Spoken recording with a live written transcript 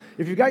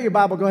If you've got your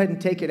Bible, go ahead and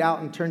take it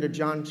out and turn to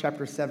John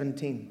chapter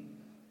 17.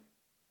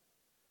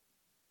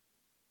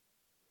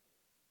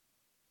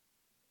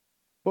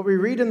 What we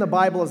read in the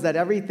Bible is that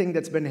everything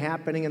that's been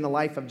happening in the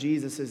life of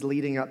Jesus is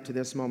leading up to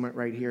this moment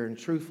right here. And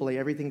truthfully,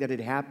 everything that had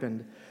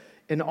happened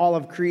in all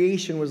of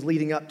creation was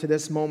leading up to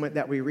this moment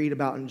that we read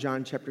about in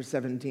John chapter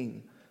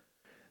 17.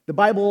 The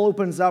Bible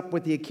opens up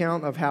with the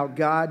account of how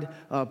God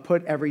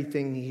put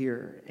everything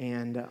here,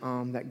 and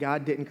that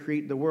God didn't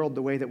create the world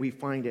the way that we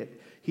find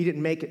it. He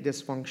didn't make it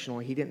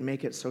dysfunctional. He didn't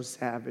make it so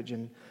savage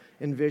and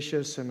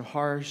vicious and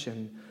harsh.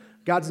 And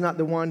God's not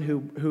the one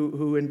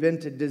who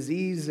invented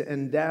disease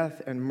and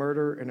death and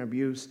murder and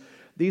abuse.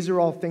 These are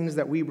all things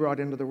that we brought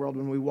into the world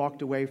when we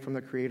walked away from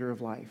the Creator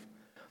of life.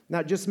 Now,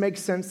 it just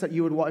makes sense that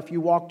if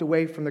you walked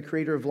away from the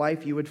Creator of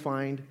life, you would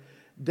find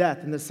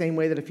death, in the same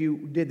way that if you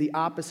did the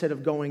opposite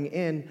of going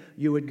in,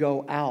 you would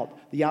go out.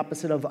 The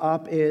opposite of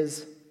up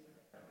is,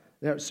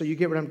 so you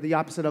get what the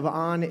opposite of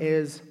on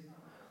is.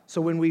 So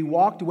when we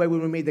walked away,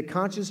 when we made the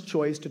conscious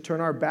choice to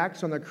turn our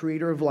backs on the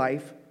Creator of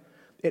life,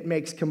 it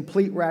makes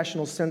complete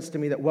rational sense to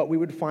me that what we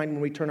would find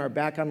when we turn our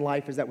back on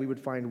life is that we would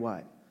find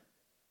what?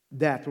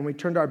 Death. When we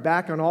turned our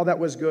back on all that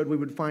was good, we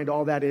would find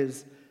all that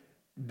is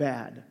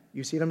bad.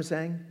 You see what I'm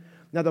saying?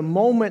 Now, the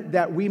moment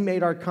that we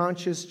made our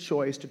conscious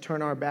choice to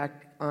turn our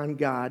back on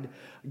God,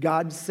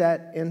 God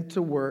set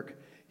into work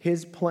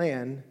His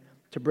plan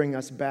to bring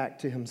us back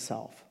to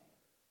Himself.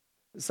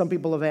 Some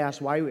people have asked,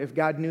 why, if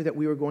God knew that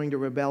we were going to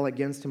rebel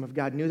against Him, if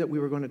God knew that we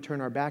were going to turn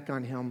our back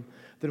on Him,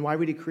 then why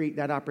would He create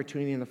that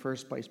opportunity in the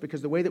first place?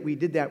 Because the way that we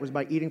did that was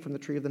by eating from the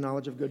tree of the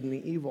knowledge of good and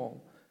the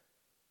evil.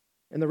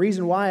 And the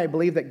reason why I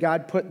believe that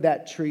God put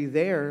that tree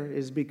there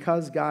is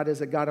because God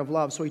is a God of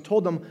love. So He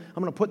told them,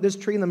 I'm going to put this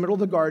tree in the middle of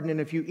the garden, and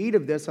if you eat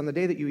of this, on the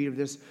day that you eat of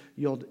this,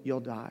 you'll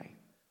die.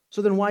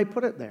 So then why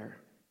put it there?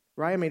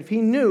 Right? I mean, if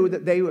He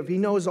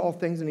knows all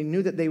things and He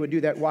knew that they would do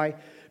that, why?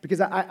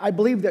 Because I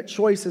believe that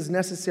choice is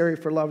necessary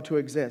for love to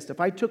exist. If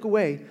I took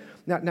away,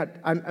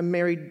 I'm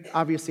married,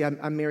 obviously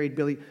I'm married,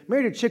 Billy,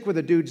 married a chick with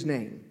a dude's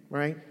name,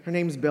 right? Her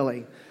name's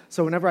Billy.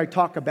 So whenever I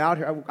talk about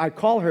her, I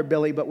call her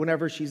Billy, but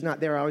whenever she's not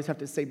there, I always have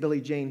to say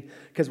Billie Jane,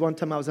 because one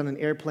time I was on an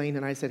airplane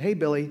and I said, hey,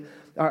 Billy,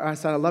 or I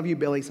said, I love you,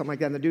 Billy, something like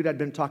that. And the dude I'd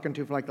been talking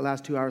to for like the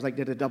last 2 hours,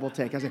 did a double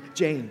take. I said,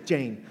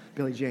 Jane,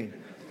 Billie Jane.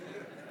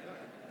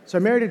 So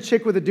I married a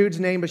chick with a dude's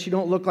name, but she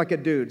don't look like a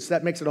dude, so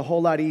that makes it a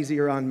whole lot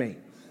easier on me.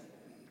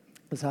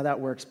 That's how that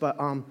works. But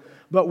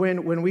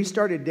when we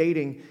started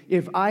dating,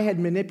 if I had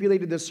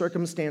manipulated the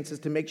circumstances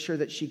to make sure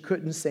that she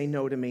couldn't say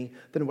no to me,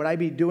 then would I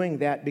be doing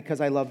that because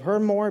I love her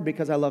more,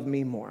 because I love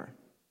me more?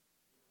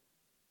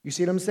 You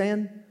see what I'm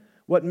saying?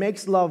 What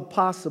makes love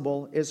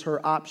possible is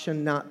her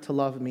option not to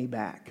love me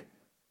back.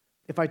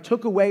 If I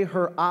took away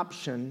her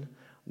option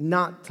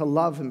not to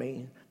love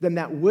me, then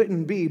that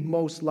wouldn't be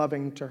most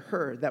loving to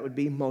her. That would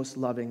be most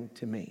loving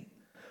to me.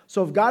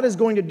 So if God is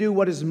going to do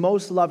what is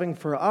most loving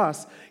for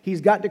us,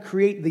 He's got to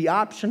create the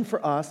option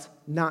for us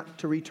not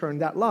to return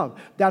that love.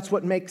 That's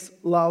what makes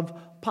love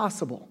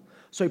possible.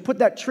 So He put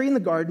that tree in the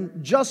garden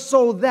just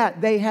so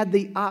that they had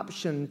the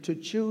option to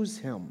choose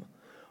Him,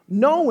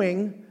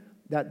 knowing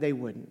that they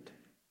wouldn't.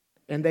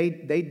 And they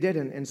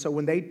didn't. And so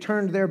when they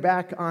turned their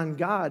back on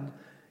God,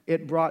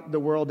 it brought the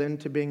world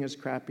into being as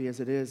crappy as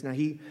it is. Now,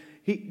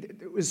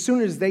 as soon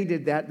as they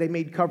did that, they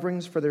made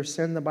coverings for their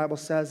sin, the Bible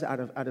says, out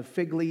of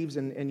fig leaves,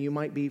 and you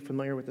might be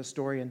familiar with the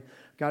story. And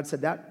God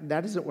said,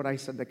 that isn't what I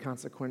said the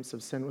consequence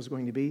of sin was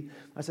going to be.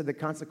 I said the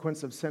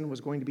consequence of sin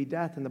was going to be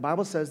death. And the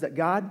Bible says that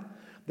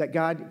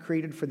God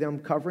created for them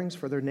coverings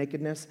for their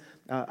nakedness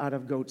out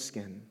of goat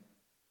skin.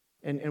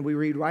 And we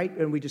read right,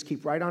 and we just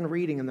keep right on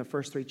reading in the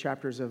first 3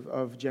 chapters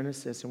of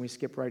Genesis, and we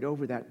skip right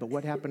over that. But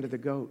what happened to the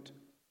goat?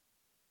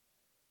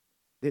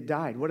 It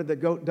died. What had the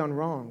goat done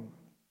wrong?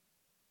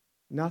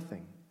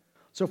 Nothing.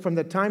 So from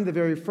the time the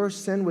very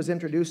first sin was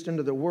introduced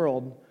into the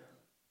world,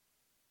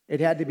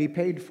 it had to be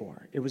paid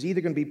for. It was either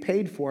going to be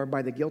paid for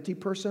by the guilty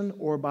person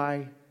or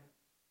by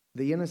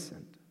the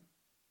innocent.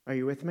 Are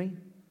you with me?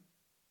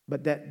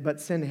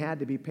 But sin had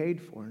to be paid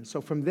for. And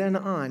so from then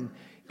on,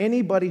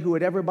 anybody who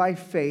had ever by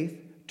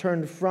faith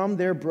turned from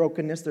their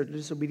brokenness, their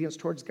disobedience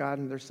towards God,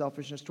 and their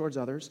selfishness towards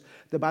others,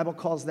 the Bible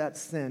calls that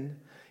sin.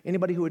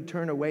 Anybody who would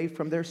turn away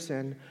from their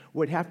sin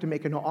would have to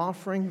make an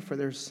offering for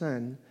their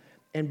sin,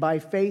 and by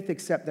faith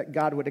accept that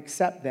God would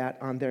accept that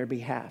on their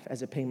behalf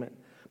as a payment.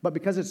 But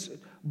because it's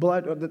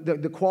blood,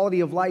 the quality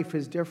of life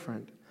is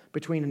different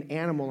between an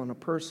animal and a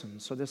person.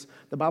 So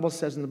the Bible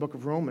says in the book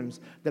of Romans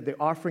that the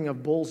offering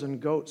of bulls and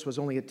goats was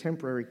only a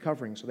temporary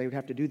covering, so they would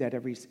have to do that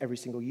every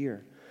single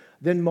year.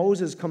 Then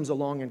Moses comes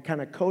along and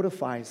kind of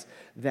codifies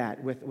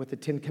that with the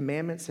Ten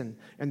Commandments and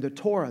the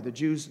Torah. The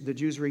Jews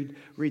read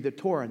the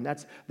Torah, and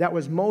that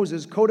was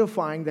Moses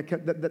codifying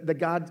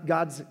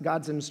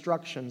God's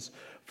instructions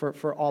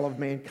for all of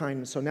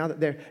mankind. So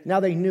now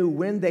they knew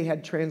when they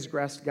had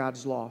transgressed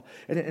God's law,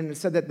 and it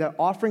said that the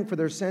offering for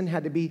their sin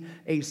had to be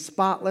a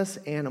spotless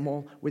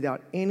animal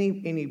without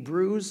any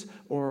bruise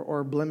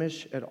or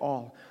blemish at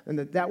all, and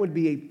that would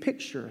be a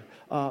picture.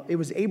 It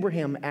was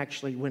Abraham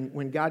actually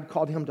when God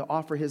called him to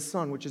offer his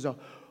son, which is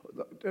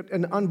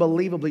an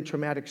unbelievably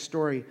traumatic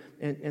story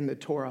in the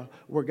Torah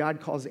where God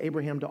calls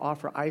Abraham to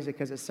offer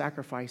Isaac as a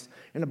sacrifice.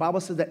 And the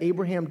Bible says that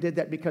Abraham did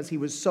that because he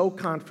was so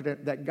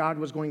confident that God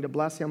was going to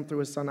bless him through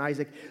his son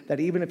Isaac, that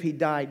even if he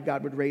died,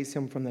 God would raise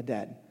him from the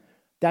dead.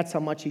 That's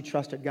how much he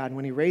trusted God. And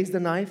when he raised the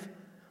knife,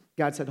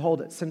 God said,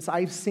 hold it. Since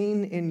I've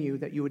seen in you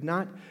that you would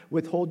not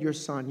withhold your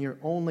son, your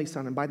only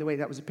son. And by the way,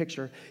 that was a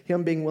picture,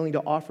 him being willing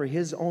to offer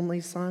his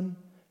only son,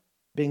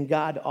 being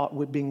God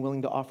being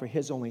willing to offer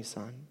his only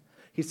son.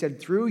 He said,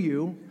 through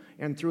you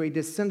and through a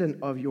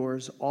descendant of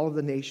yours, all of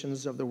the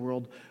nations of the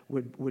world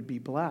would be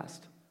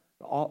blessed.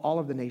 All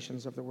of the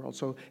nations of the world.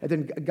 So, and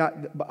then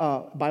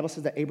Bible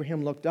says that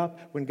Abraham looked up.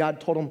 When God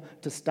told him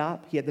to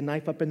stop, he had the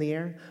knife up in the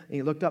air, and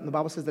he looked up, and the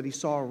Bible says that he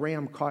saw a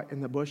ram caught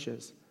in the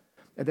bushes.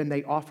 And then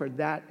they offered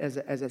that as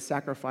a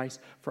sacrifice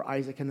for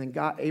Isaac. And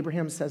then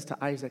Abraham says to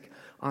Isaac,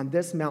 on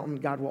this mountain,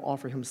 God will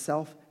offer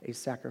himself a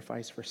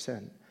sacrifice for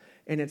sin.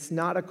 And it's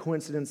not a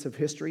coincidence of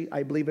history.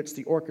 I believe it's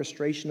the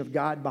orchestration of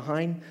God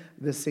behind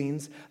the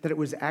scenes, that it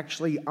was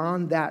actually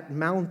on that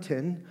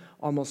mountain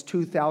almost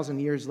 2,000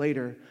 years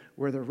later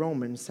where the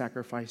Romans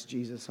sacrificed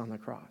Jesus on the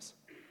cross.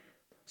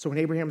 So when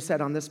Abraham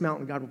said, on this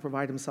mountain, God will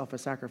provide himself a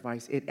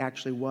sacrifice, it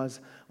actually was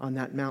on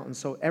that mountain.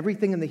 So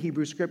everything in the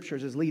Hebrew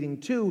Scriptures is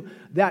leading to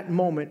that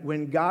moment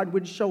when God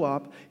would show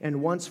up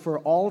and once for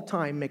all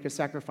time make a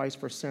sacrifice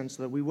for sin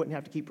so that we wouldn't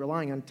have to keep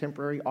relying on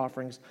temporary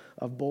offerings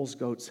of bulls,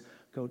 goats,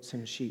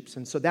 and sheep.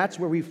 And so that's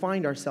where we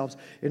find ourselves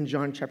in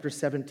John chapter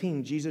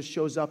 17. Jesus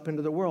shows up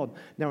into the world.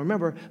 Now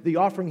remember, the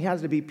offering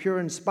has to be pure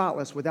and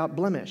spotless, without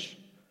blemish,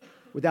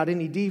 without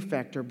any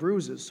defect or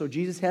bruises. So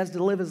Jesus has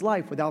to live his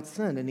life without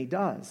sin, and he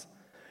does.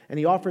 And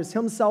he offers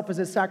himself as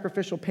a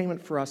sacrificial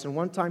payment for us. And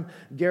one time,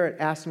 Garrett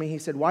asked me, he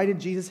said, why did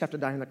Jesus have to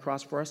die on the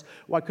cross for us?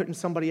 Why couldn't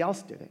somebody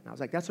else do it? And I was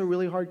like, that's a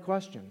really hard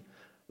question.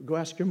 Go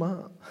ask your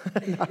mom.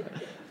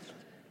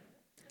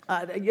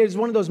 It was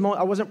one of those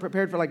moments, I wasn't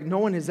prepared for, no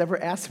one has ever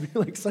asked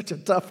me, such a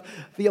tough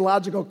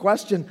theological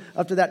question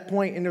up to that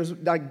point. And it was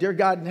like, dear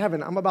God in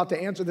heaven, I'm about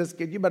to answer this,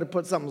 kid. You better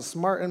put something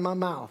smart in my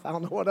mouth. I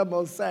don't know what I'm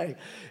going to say.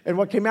 And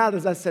what came out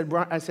is I said,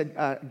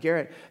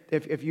 Garrett,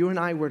 if you and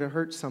I were to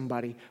hurt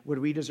somebody, would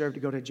we deserve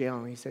to go to jail?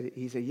 And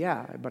he said,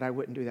 yeah, but I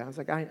wouldn't do that. I was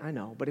like, I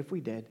know, but if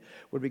we did,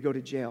 would we go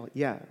to jail?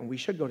 Yeah, and we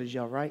should go to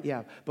jail, right?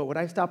 Yeah, but would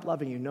I stop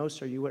loving you? No,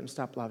 sir, you wouldn't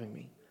stop loving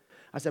me.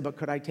 I said, but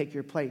could I take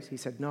your place? He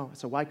said, no. I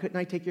said, why couldn't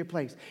I take your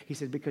place? He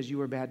said, because you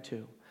were bad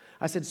too.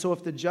 I said, so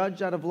if the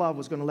judge out of love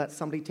was going to let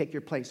somebody take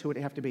your place, who would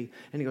it have to be?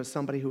 And he goes,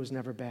 somebody who was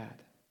never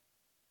bad.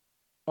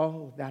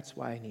 Oh, that's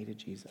why I needed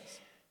Jesus.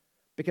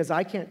 Because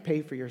I can't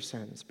pay for your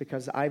sins,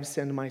 because I've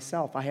sinned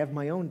myself. I have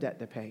my own debt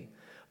to pay.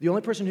 The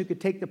only person who could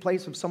take the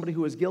place of somebody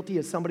who is guilty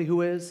is somebody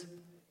who is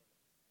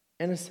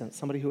innocent,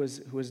 somebody who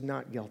is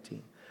not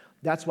guilty.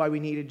 That's why we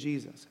needed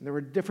Jesus. And there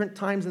were different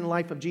times in the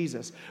life of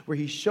Jesus where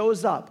he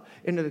shows up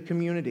into the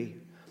community.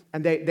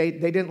 And they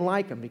didn't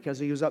like him because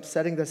he was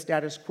upsetting the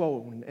status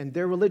quo. And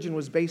their religion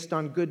was based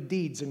on good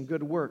deeds and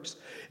good works.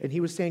 And he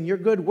was saying, your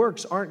good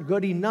works aren't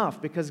good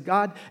enough because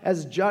God,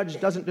 as judge,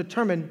 doesn't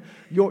determine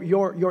your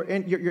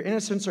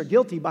innocence or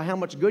guilty by how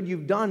much good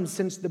you've done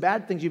since the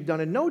bad things you've done.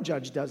 And no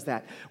judge does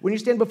that. When you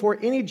stand before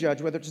any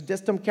judge, whether it's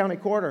Distam County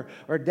Court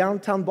or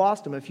downtown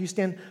Boston, if you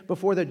stand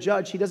before the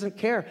judge, he doesn't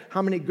care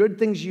how many good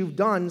things you've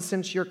done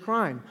since your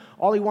crime.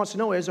 All he wants to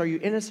know is, are you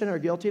innocent or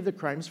guilty of the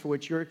crimes for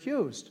which you're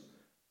accused?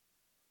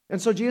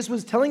 And so Jesus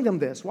was telling them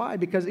this. Why?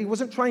 Because he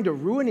wasn't trying to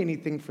ruin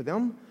anything for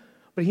them,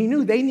 but he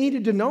knew they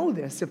needed to know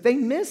this. If they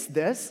miss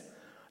this,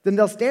 then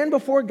they'll stand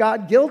before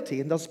God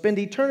guilty, and they'll spend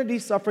eternity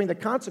suffering the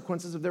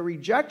consequences of their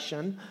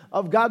rejection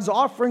of God's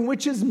offering,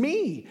 which is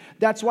me.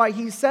 That's why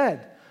he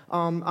said,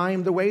 I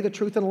am the way, the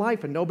truth, and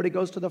life, and nobody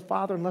goes to the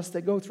Father unless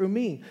they go through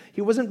me. He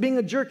wasn't being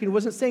a jerk. He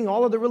wasn't saying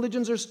all of the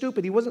religions are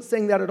stupid. He wasn't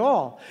saying that at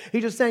all.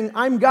 He's just saying,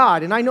 I'm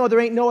God, and I know there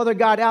ain't no other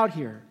God out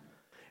here.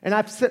 And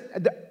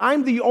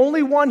I'm the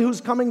only one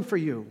who's coming for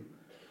you.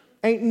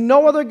 Ain't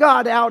no other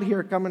God out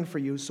here coming for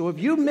you. So if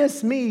you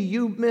miss me,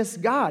 you miss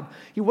God.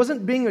 He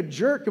wasn't being a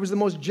jerk. It was the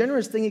most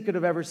generous thing he could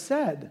have ever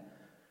said.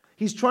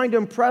 He's trying to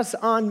impress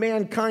on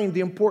mankind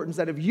the importance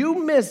that if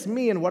you miss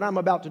me and what I'm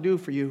about to do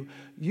for you,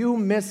 you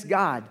miss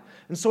God.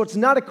 And so it's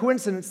not a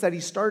coincidence that he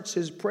starts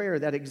his prayer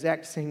that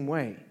exact same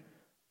way.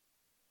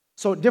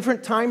 So at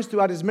different times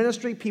throughout his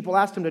ministry, people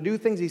asked him to do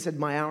things. He said,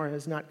 my hour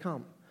has not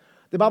come.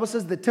 The Bible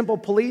says the temple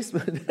police,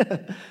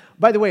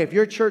 by the way, if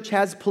your church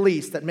has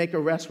police that make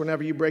arrests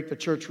whenever you break the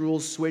church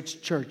rules,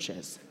 switch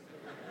churches.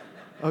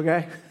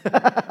 Okay?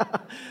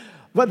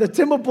 But the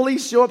temple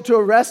police show up to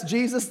arrest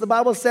Jesus, the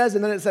Bible says,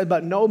 and then it said,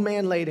 but no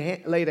man laid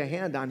a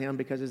hand on him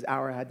because his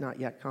hour had not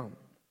yet come.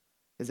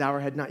 His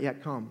hour had not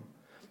yet come.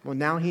 Well,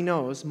 now he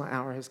knows my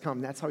hour has come.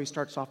 That's how he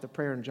starts off the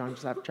prayer in John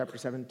chapter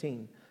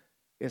 17.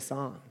 It's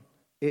on.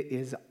 It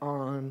is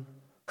on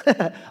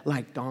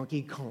like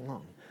Donkey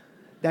Kong.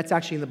 That's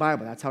actually in the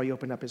Bible. That's how he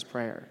opened up his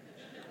prayer.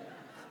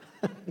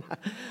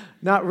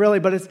 Not really,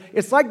 but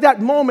it's like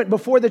that moment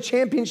before the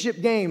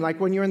championship game, like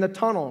when you're in the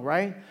tunnel,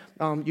 right?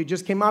 You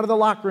just came out of the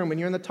locker room and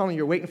you're in the tunnel.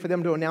 You're waiting for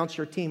them to announce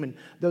your team and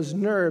those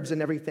nerves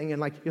and everything. And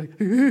like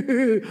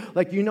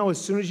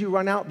as soon as you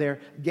run out there,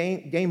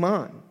 game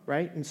on,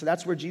 right? And so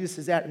that's where Jesus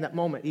is at in that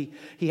moment.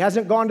 He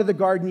hasn't gone to the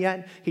garden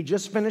yet. He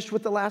just finished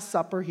with the Last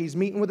Supper. He's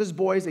meeting with his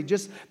boys. They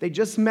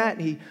just met.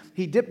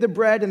 He dipped the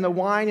bread in the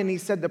wine and he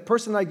said, the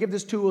person that I give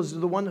this to is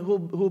the one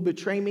who'll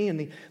betray me.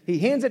 And he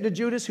hands it to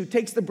Judas, who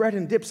takes the bread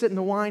and dips it in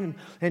the wine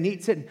and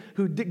eats it.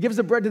 Who gives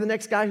the bread to the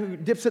next guy who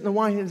dips it in the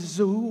wine. And says,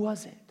 so who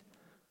was it?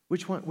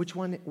 Which one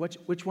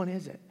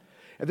is it?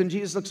 And then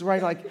Jesus looks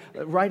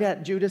right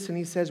at Judas and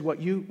he says,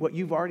 what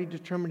you've already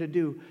determined to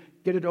do,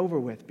 get it over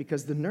with.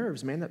 Because the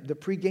nerves, man, the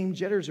pregame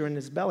jitters are in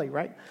his belly,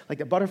 right? Like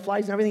the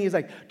butterflies and everything. He's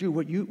like, dude,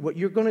 what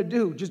you're going to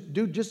do,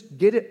 just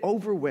get it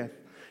over with.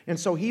 And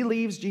so he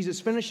leaves,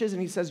 Jesus finishes,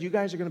 and he says, you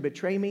guys are going to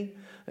betray me.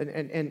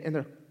 And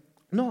they're,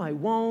 no, I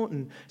won't.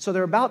 And so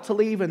they're about to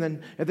leave,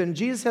 and then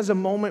Jesus has a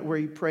moment where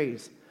he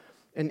prays.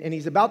 And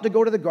he's about to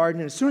go to the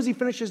garden, and as soon as he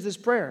finishes this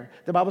prayer,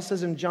 the Bible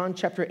says in John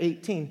chapter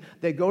 18,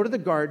 they go to the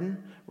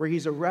garden where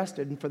he's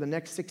arrested, and for the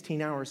next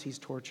 16 hours, he's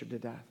tortured to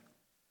death.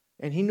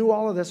 And he knew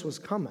all of this was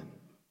coming.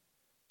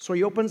 So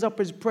he opens up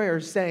his prayer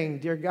saying,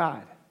 dear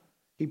God,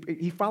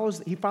 he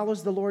follows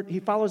the Lord, he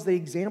follows the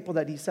example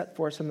that he set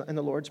for us in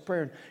the Lord's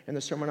Prayer in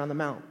the Sermon on the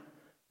Mount.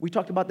 We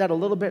talked about that a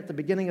little bit at the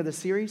beginning of the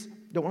series.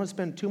 Don't want to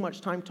spend too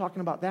much time talking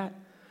about that.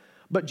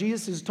 But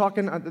Jesus is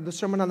talking the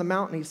Sermon on the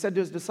Mount, and he said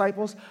to his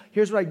disciples,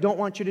 here's what I don't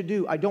want you to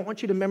do. I don't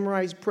want you to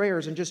memorize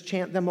prayers and just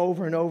chant them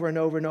over and over and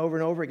over and over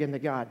and over again to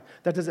God.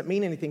 That doesn't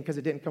mean anything because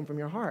it didn't come from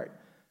your heart.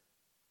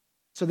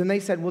 So then they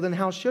said, well, then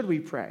how should we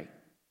pray?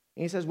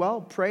 And he says, well,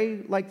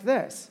 pray like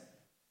this.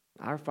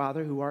 Our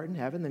Father who art in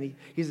heaven. Then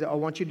he said, I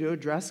want you to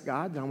address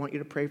God. Then I want you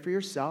to pray for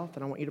yourself.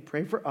 Then I want you to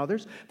pray for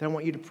others. Then I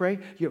want you to pray,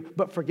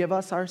 but forgive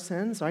us our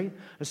sins, right?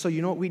 And so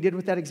you know what we did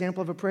with that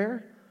example of a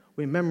prayer?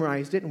 We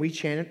memorized it and we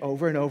chanted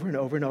over and over and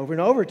over and over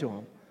and over to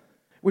him,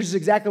 which is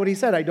exactly what he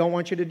said, I don't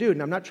want you to do.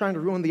 And I'm not trying to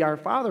ruin the Our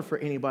Father for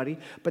anybody,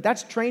 but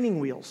that's training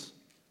wheels.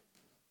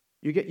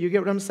 You get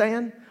what I'm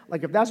saying?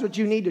 Like if that's what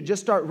you need to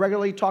just start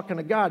regularly talking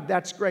to God,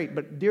 that's great.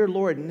 But dear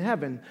Lord in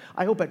heaven,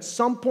 I hope at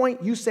some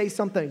point you say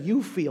something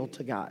you feel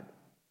to God.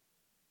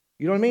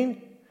 You know what I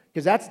mean?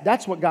 Because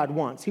that's what God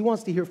wants. He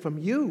wants to hear from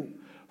you,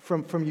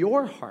 from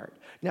your heart.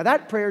 Now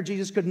that prayer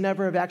Jesus could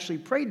never have actually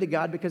prayed to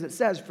God because it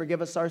says,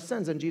 forgive us our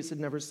sins, and Jesus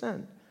had never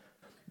sinned.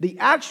 The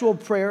actual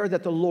prayer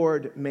that the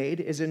Lord made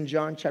is in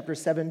John chapter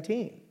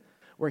 17,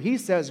 where he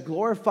says,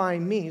 glorify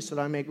me so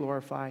that I may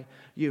glorify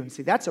you. And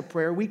see, that's a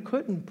prayer we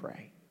couldn't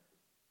pray.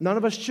 None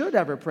of us should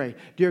ever pray,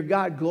 dear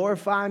God,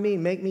 glorify me,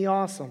 make me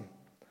awesome.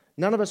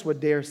 None of us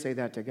would dare say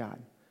that to God.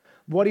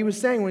 What he was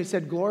saying when he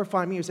said,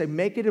 glorify me, he said,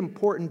 make it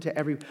important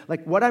to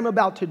like what I'm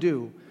about to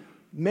do,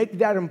 make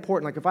that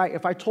important. Like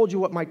if I told you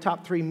what my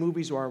top 3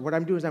 movies are, what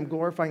I'm doing is I'm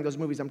glorifying those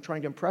movies. I'm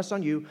trying to impress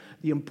on you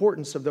the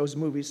importance of those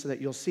movies so that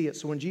you'll see it.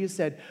 So when Jesus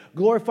said,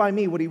 glorify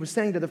me, what he was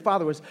saying to the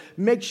Father was,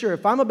 make sure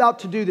if I'm about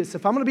to do this,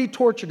 if I'm going to be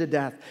tortured to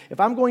death, if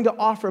I'm going to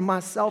offer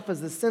myself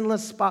as the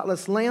sinless,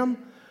 spotless lamb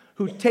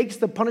who takes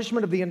the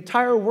punishment of the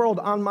entire world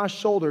on my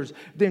shoulders,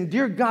 then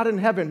dear God in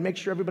heaven, make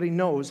sure everybody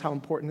knows how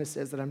important this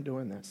is that I'm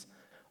doing this.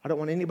 I don't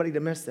want anybody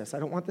to miss this. I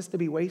don't want this to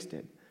be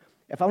wasted.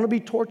 If I'm going to be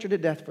tortured to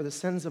death for the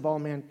sins of all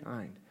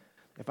mankind,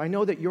 if I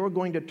know that you're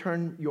going to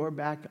turn your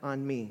back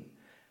on me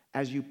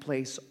as you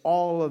place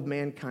all of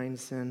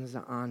mankind's sins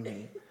on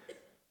me,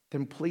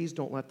 then please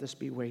don't let this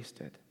be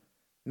wasted.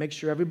 Make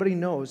sure everybody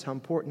knows how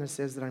important this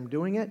is that I'm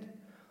doing it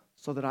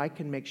so that I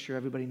can make sure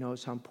everybody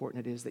knows how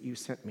important it is that you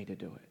sent me to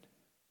do it.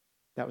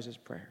 That was his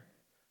prayer.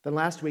 Then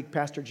last week,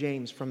 Pastor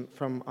James from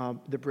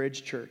the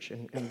Bridge Church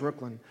in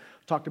Brooklyn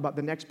talked about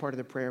the next part of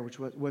the prayer, which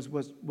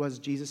was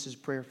Jesus'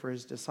 prayer for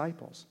his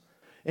disciples.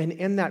 And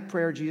in that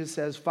prayer, Jesus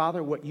says,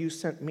 Father, what you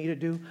sent me to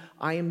do,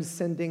 I am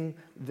sending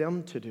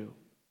them to do.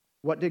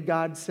 What did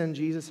God send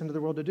Jesus into the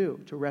world to do?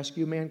 To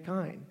rescue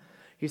mankind.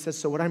 He says,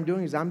 so what I'm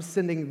doing is I'm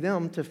sending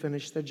them to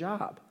finish the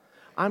job.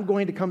 I'm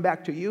going to come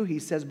back to you, he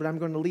says, but I'm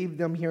going to leave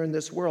them here in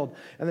this world.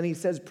 And then he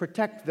says,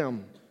 protect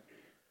them.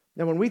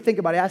 Now, when we think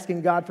about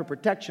asking God for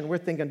protection, we're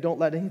thinking, don't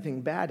let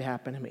anything bad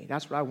happen to me.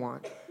 That's what I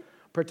want.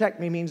 Protect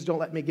me means don't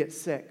let me get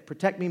sick.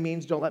 Protect me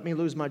means don't let me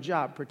lose my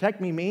job.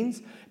 Protect me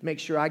means make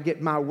sure I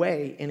get my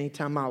way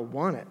anytime I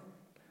want it.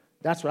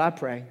 That's what I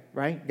pray,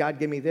 right? God,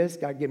 give me this.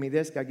 God, give me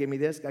this. God, give me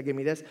this. God, give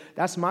me this.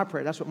 That's my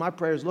prayer. That's what my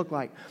prayers look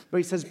like. But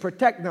he says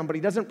protect them, but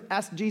he doesn't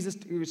ask Jesus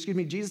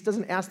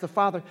doesn't ask the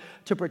Father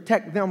to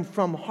protect them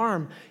from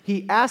harm.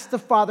 He asked the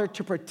Father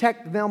to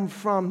protect them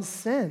from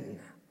sin.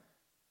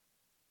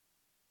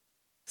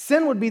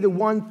 Sin would be the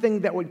one thing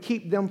that would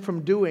keep them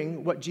from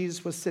doing what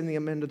Jesus was sending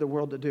them into the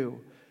world to do,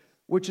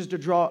 which is to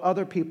draw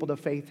other people to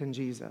faith in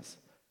Jesus.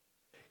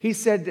 He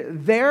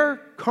said their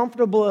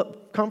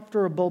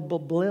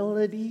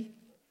comfortability,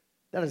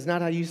 that is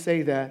not how you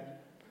say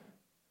that,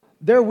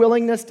 their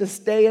willingness to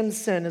stay in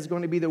sin is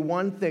going to be the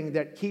one thing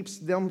that keeps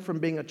them from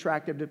being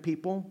attractive to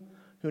people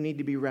who need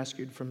to be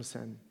rescued from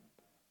sin.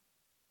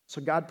 So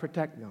God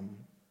protect them.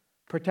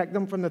 Protect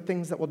them from the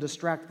things that will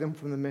distract them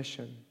from the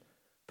mission.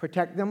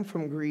 Protect them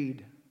from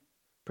greed.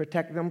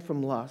 Protect them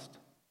from lust.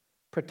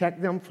 Protect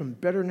them from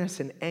bitterness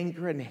and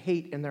anger and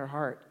hate in their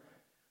heart.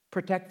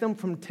 Protect them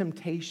from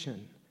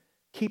temptation.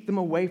 Keep them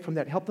away from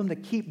that. Help them to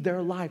keep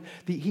their life.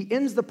 He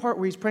ends the part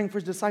where he's praying for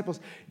his disciples.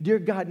 Dear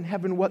God in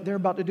heaven, what they're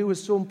about to do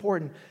is so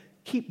important.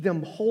 Keep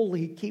them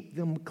holy. Keep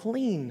them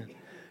clean.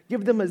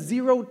 Give them a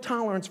zero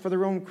tolerance for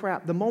their own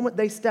crap. The moment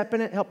they step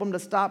in it, help them to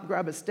stop,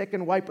 grab a stick,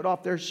 and wipe it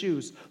off their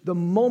shoes. The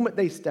moment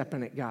they step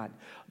in it, God.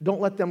 Don't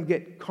let them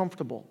get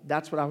comfortable.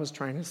 That's what I was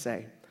trying to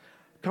say.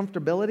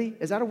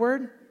 Comfortability? Is that a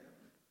word?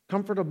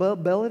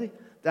 Comfortability?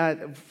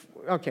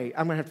 Okay,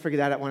 I'm going to have to figure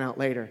that one out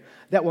later.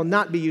 That will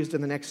not be used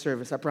in the next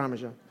service, I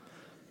promise you.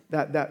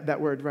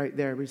 That word right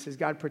there. He says,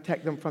 God,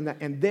 protect them from that.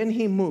 And then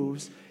he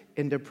moves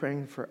into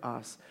praying for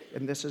us.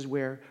 And this is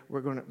where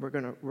we're going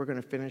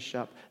to finish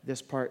up this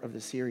part of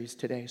the series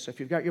today. So if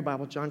you've got your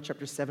Bible, John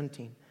chapter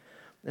 17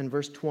 and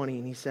verse 20,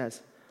 and he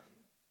says,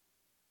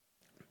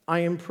 I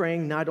am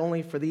praying not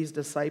only for these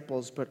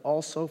disciples, but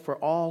also for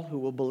all who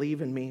will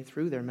believe in me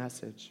through their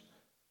message.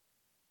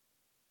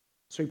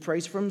 So he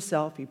prays for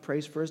himself, he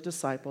prays for his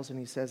disciples, and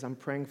he says, I'm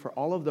praying for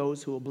all of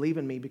those who will believe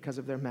in me because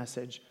of their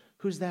message.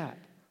 Who's that?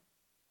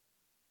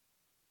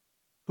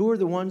 Who are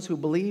the ones who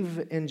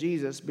believe in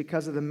Jesus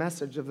because of the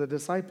message of the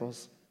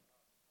disciples?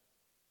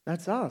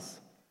 That's us.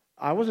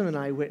 I wasn't an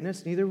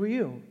eyewitness, neither were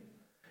you.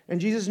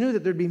 And Jesus knew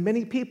that there'd be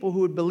many people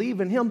who would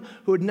believe in him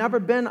who had never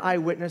been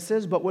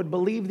eyewitnesses but would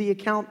believe the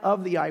account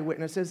of the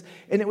eyewitnesses.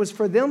 And it was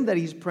for them that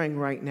he's praying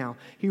right now.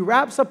 He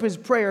wraps up his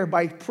prayer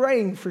by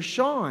praying for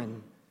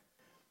Sean.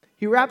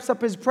 He wraps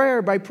up his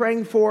prayer by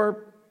praying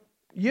for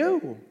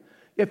you.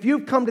 If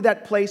you've come to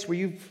that place where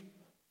you've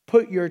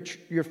put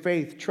your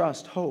faith,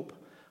 trust, hope,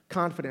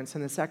 confidence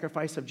in the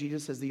sacrifice of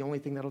Jesus as the only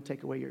thing that'll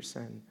take away your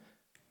sin,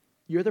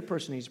 you're the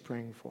person he's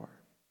praying for.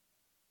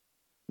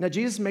 Now,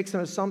 Jesus makes an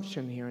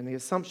assumption here, and the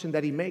assumption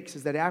that he makes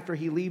is that after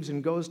he leaves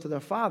and goes to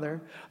the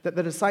Father, that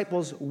the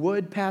disciples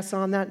would pass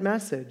on that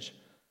message,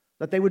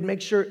 that they would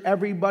make sure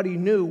everybody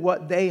knew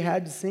what they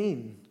had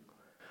seen.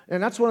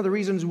 And that's one of the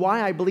reasons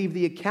why I believe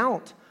the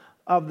account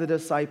of the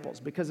disciples,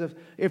 because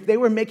if they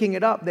were making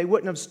it up, they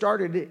wouldn't have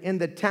started in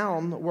the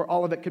town where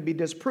all of it could be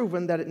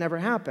disproven that it never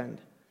happened.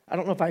 I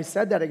don't know if I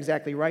said that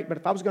exactly right, but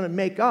if I was going to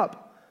make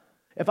up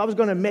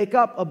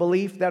a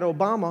belief that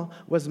Obama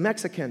was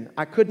Mexican,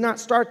 I could not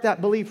start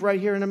that belief right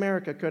here in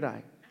America, could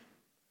I?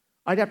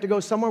 I'd have to go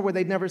somewhere where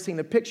they'd never seen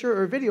a picture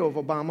or a video of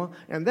Obama,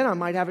 and then I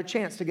might have a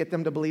chance to get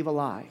them to believe a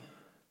lie.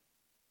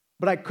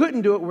 But I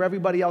couldn't do it where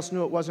everybody else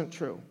knew it wasn't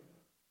true.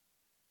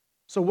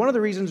 So one of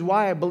the reasons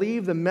why I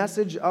believe the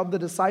message of the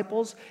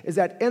disciples is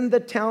that in the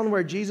town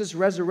where Jesus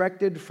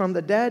resurrected from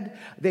the dead,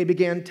 they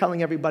began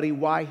telling everybody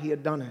why he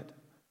had done it.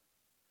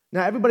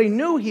 Now, everybody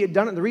knew he had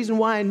done it. The reason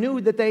why I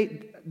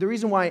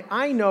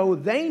know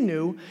they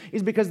knew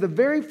is because the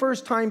very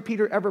first time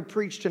Peter ever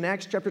preached in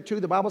Acts chapter 2,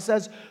 the Bible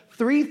says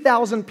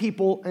 3,000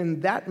 people in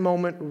that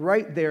moment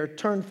right there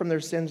turned from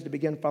their sins to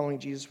begin following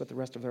Jesus with the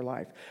rest of their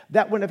life.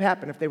 That wouldn't have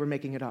happened if they were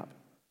making it up.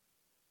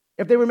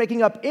 If they were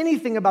making up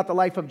anything about the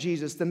life of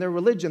Jesus, then their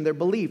religion, their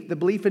belief, the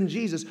belief in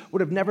Jesus would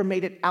have never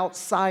made it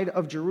outside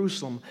of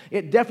Jerusalem.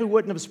 It definitely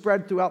wouldn't have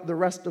spread throughout the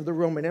rest of the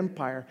Roman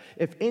Empire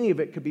if any of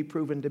it could be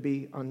proven to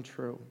be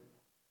untrue.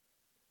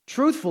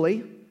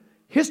 Truthfully,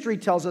 history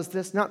tells us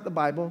this, not the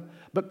Bible,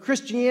 but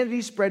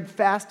Christianity spread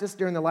fastest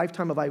during the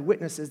lifetime of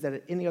eyewitnesses than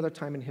at any other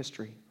time in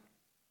history.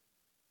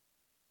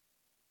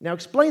 Now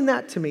explain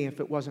that to me if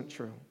it wasn't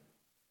true.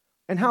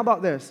 And how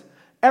about this?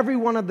 Every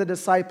one of the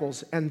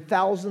disciples and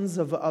thousands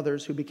of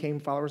others who became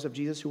followers of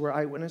Jesus who were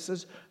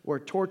eyewitnesses were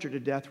tortured to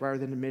death rather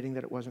than admitting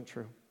that it wasn't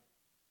true.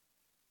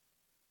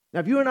 Now,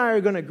 if you and I are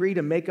going to agree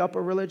to make up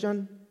a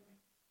religion,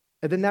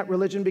 and then that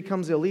religion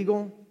becomes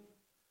illegal,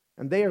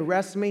 and they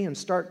arrest me and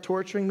start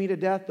torturing me to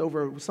death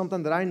over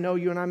something that I know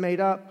you and I made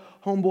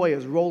up, homeboy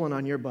is rolling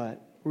on your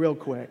butt real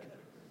quick.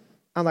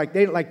 I'm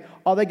like,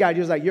 all they got to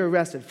do is you're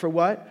arrested. For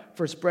what?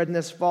 For spreading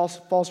this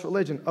false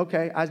religion.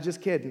 Okay, I was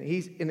just kidding.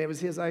 And it was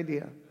his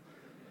idea.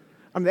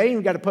 I mean, they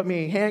even got to put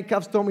me in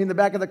handcuffs, throw me in the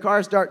back of the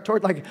car, start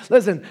torturing.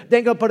 Listen, they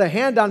ain't going to put a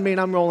hand on me and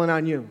I'm rolling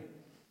on you.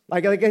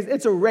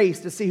 It's a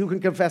race to see who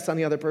can confess on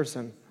the other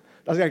person.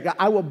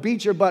 I will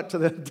beat your butt to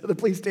the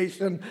police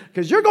station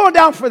because you're going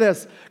down for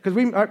this.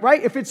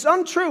 Right? If it's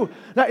untrue,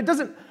 now it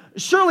doesn't.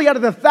 Surely out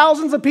of the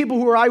thousands of people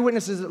who were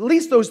eyewitnesses, at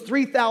least those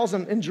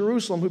 3,000 in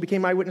Jerusalem who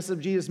became eyewitnesses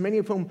of Jesus, many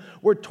of whom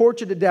were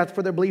tortured to death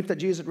for their belief that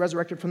Jesus had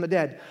resurrected from the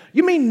dead.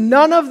 You mean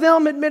none of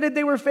them admitted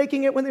they were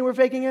faking it when they were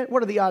faking it?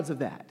 What are the odds of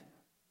that?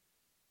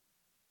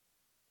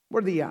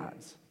 What are the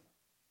odds?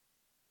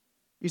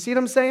 You see what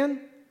I'm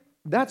saying?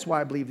 That's why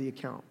I believe the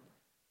account.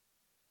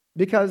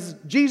 Because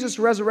Jesus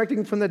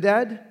resurrecting from the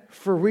dead,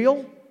 for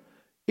real,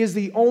 is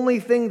the only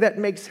thing that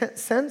makes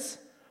sense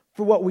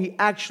for what we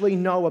actually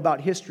know about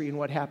history and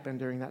what happened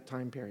during that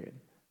time period.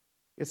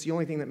 It's the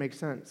only thing that makes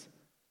sense.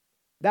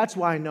 That's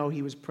why I know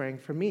he was praying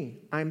for me.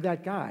 I'm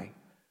that guy.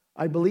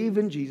 I believe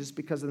in Jesus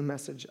because of the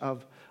message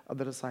of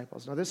the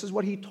disciples. Now, this is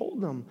what he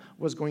told them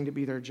was going to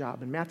be their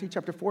job. In Matthew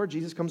chapter 4,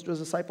 Jesus comes to his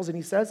disciples and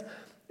he says,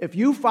 if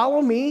you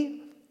follow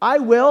me, I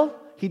will.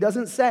 He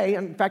doesn't say,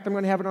 in fact, I'm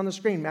going to have it on the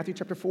screen, Matthew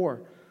chapter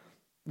 4.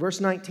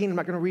 Verse 19, I'm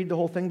not going to read the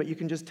whole thing, but you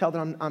can just tell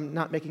that I'm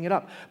not making it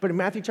up. But in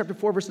Matthew chapter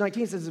 4, verse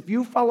 19, it says, if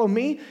you follow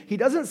me, he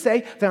doesn't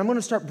say that I'm going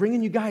to start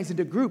bringing you guys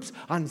into groups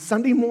on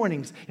Sunday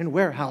mornings in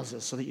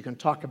warehouses so that you can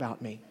talk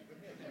about me.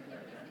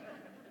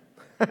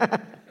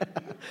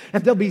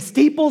 And there'll be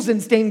steeples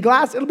and stained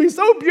glass. It'll be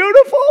so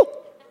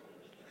beautiful.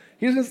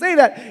 He doesn't say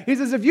that. He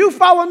says, if you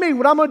follow me,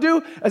 what I'm going to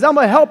do is I'm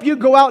going to help you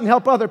go out and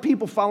help other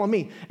people follow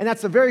me. And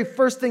that's the very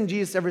first thing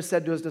Jesus ever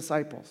said to his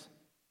disciples.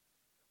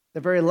 The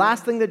very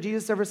last thing that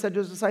Jesus ever said to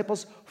his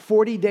disciples,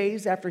 40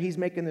 days after he's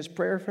making this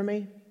prayer for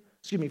me,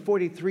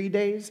 43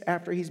 days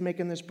after he's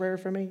making this prayer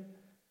for me,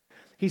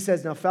 he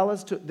says, now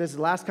fellas, this is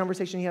the last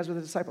conversation he has with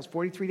the disciples,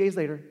 43 days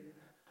later,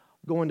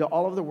 go into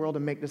all over the world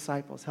and make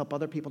disciples, help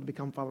other people to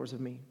become followers of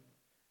me.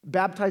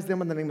 Baptize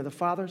them in the name of the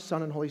Father,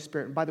 Son, and Holy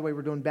Spirit. And by the way,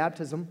 we're doing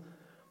baptism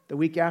the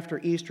week after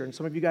Easter, and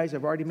some of you guys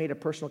have already made a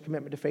personal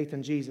commitment to faith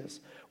in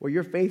Jesus, where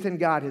your faith in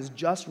God has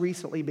just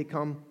recently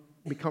become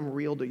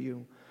real to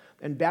you.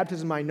 And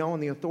baptism, I know,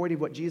 and the authority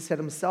of what Jesus said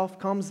himself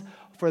comes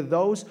for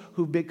those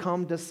who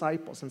become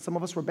disciples. And some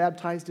of us were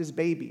baptized as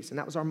babies, and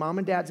that was our mom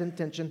and dad's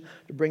intention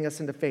to bring us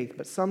into faith.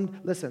 But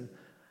listen,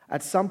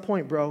 at some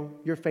point, bro,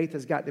 your faith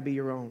has got to be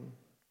your own.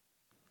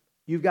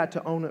 You've got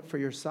to own it for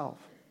yourself.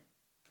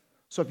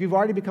 So if you've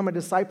already become a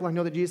disciple, I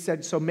know that Jesus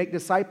said, so make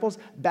disciples,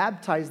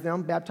 baptize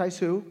them. Baptize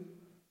who?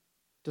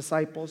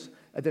 Disciples.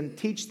 And then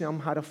teach them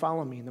how to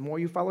follow me. And the more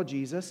you follow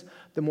Jesus,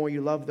 the more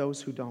you love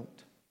those who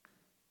don't.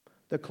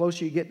 The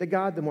closer you get to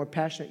God, the more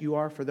passionate you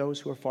are for those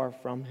who are far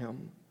from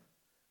him.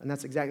 And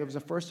that's exactly, it was the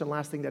first and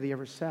last thing that he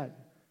ever said.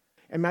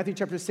 In Matthew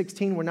chapter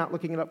 16, we're not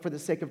looking it up for the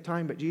sake of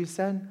time, but Jesus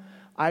said,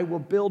 I will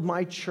build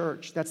my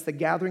church. That's the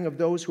gathering of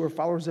those who are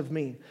followers of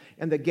me.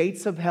 And the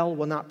gates of hell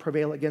will not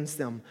prevail against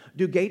them.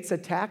 Do gates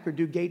attack or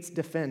do gates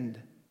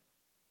defend?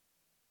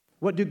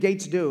 What do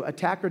gates do?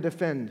 Attack or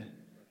defend?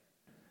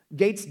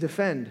 Gates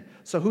defend.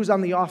 So who's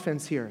on the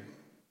offense here?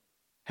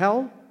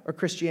 Hell or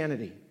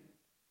Christianity?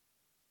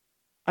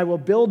 I will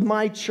build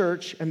my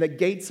church and the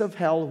gates of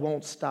hell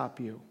won't stop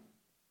you.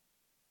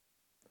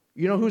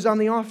 You know who's on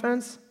the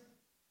offense?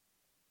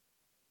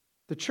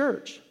 The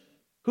church.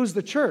 Who's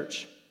the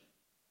church?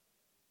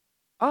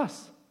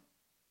 Us.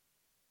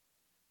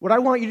 What I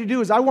want you to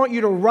do is I want you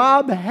to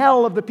rob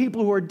hell of the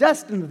people who are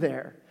destined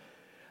there.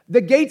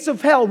 The gates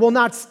of hell will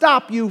not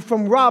stop you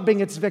from robbing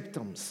its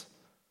victims.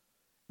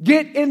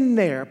 Get in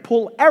there.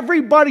 Pull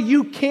everybody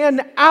you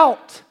can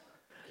out.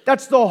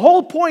 That's the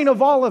whole point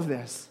of all of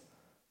this.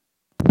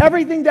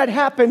 Everything that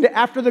happened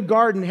after the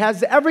garden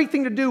has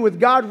everything to do with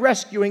God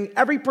rescuing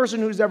every person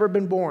who's ever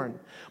been born.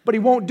 But he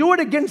won't do it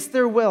against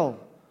their will.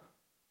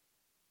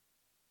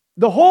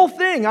 The whole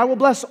thing, I will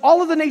bless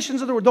all of the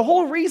nations of the world. The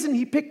whole reason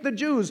he picked the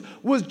Jews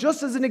was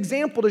just as an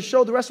example to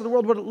show the rest of the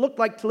world what it looked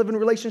like to live in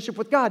relationship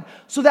with God,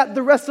 so that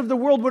the rest of the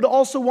world would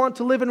also want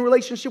to live in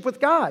relationship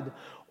with God.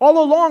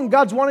 All along,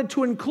 God's wanted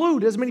to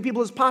include as many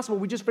people as possible.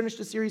 We just finished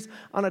a series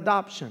on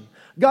adoption.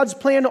 God's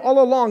plan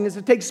all along is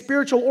to take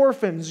spiritual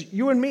orphans,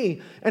 you and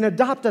me, and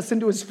adopt us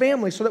into his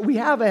family so that we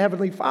have a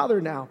heavenly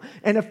Father now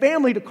and a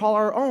family to call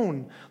our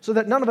own, so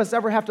that none of us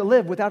ever have to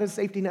live without his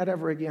safety net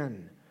ever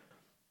again.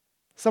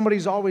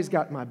 Somebody's always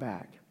got my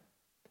back.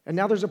 And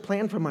now there's a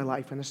plan for my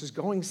life, and this is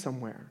going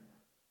somewhere.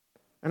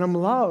 And I'm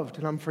loved,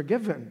 and I'm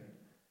forgiven.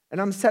 And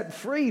I'm set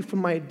free from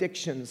my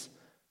addictions,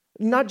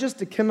 not just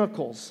to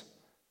chemicals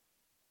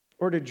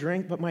or to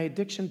drink, but my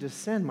addiction to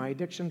sin, my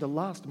addiction to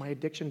lust, my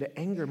addiction to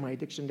anger, my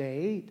addiction to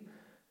hate.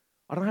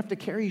 I don't have to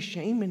carry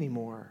shame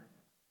anymore.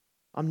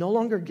 I'm no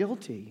longer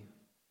guilty.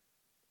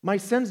 My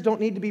sins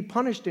don't need to be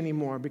punished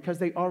anymore because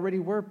they already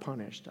were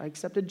punished. I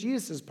accepted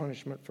Jesus'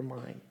 punishment for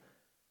mine.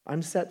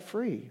 I'm set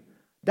free.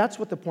 That's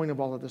what the point of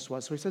all of this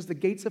was. So he says the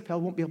gates of hell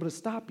won't be able to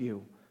stop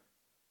you.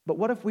 But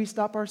what if we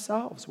stop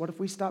ourselves? What if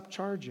we stop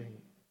charging?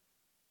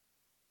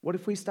 What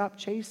if we stop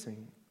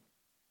chasing?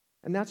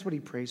 And that's what he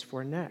prays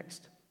for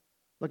next.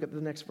 Look at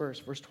the next verse,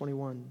 verse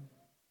 21.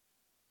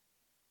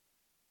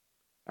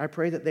 I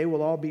pray that they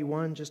will all be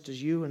one just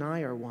as you and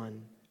I are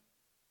one.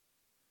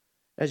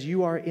 As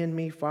you are in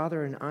me,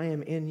 Father, and I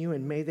am in you,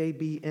 and may they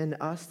be in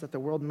us, that the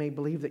world may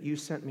believe that you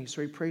sent me.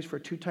 So he prays for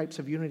two types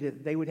of unity,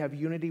 that they would have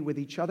unity with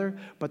each other,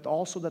 but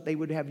also that they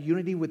would have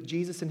unity with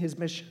Jesus and his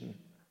mission.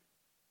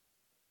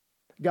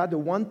 God, the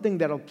one thing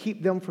that'll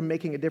keep them from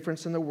making a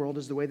difference in the world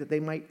is the way that they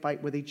might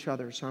fight with each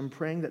other. So I'm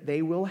praying that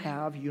they will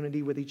have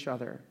unity with each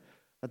other,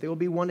 that they will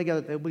be one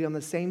together, that they will be on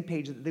the same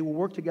page, that they will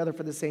work together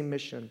for the same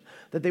mission,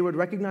 that they would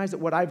recognize that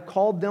what I've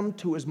called them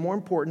to is more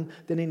important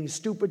than any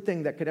stupid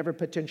thing that could ever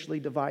potentially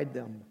divide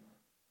them.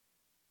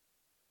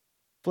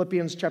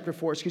 James chapter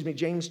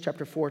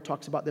 4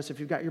 talks about this. If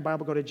you've got your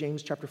Bible, go to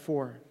James chapter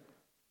 4.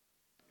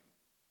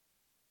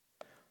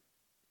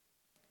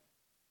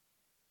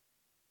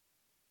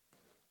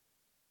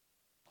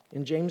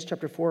 In James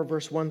chapter 4,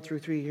 verse 1 through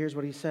 3, here's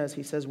what he says.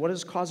 He says, what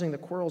is causing the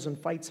quarrels and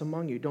fights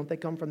among you? Don't they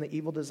come from the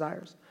evil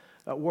desires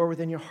at war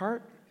within your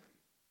heart?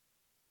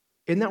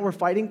 Isn't that where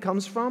fighting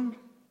comes from?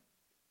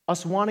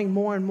 Us wanting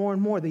more and more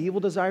and more, the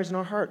evil desires in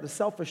our heart, the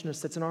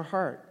selfishness that's in our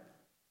heart.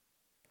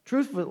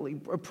 Truthfully,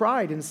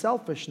 pride and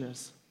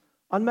selfishness,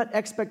 unmet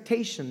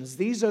expectations.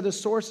 These are the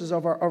sources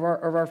of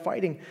our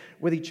fighting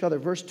with each other.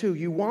 Verse 2,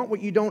 you want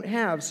what you don't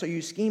have, so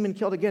you scheme and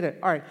kill to get it.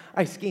 All right,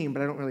 I scheme,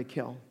 but I don't really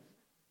kill.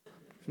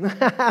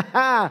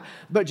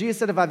 But Jesus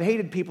said, if I've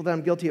hated people, then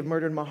I'm guilty of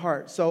murder in my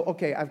heart. So,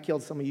 okay, I've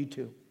killed some of you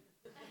too.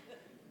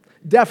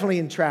 Definitely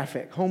in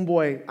traffic.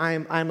 Homeboy,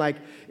 I'm like,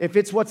 if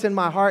it's what's in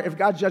my heart, if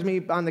God judged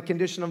me on the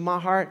condition of my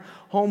heart,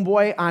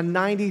 homeboy on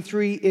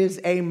 93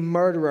 is a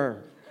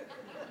murderer.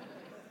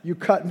 You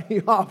cut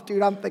me off,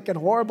 dude. I'm thinking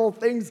horrible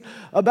things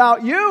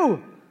about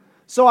you.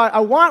 So I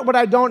want what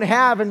I don't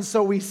have, and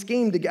so we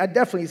schemed. I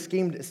definitely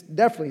schemed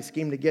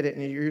to get it.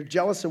 And you're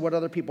jealous of what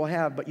other people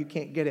have, but you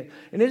can't get it.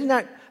 And isn't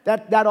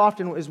that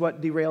often is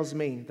what derails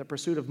me? The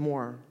pursuit of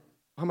more.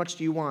 How much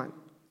do you want?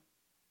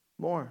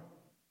 More.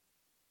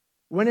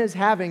 When is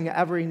having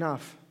ever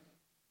enough?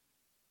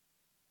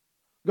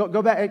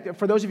 Go back,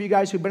 for those of you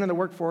guys who've been in the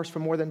workforce for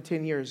more than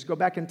 10 years, go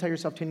back and tell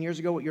yourself 10 years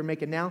ago what you're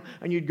making now,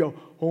 and you'd go,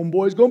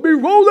 homeboy's gonna be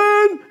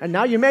rolling, and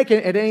now you're making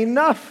it ain't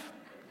enough.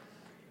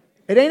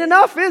 It ain't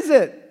enough, is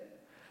it?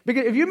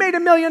 Because if you made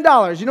 $1 million,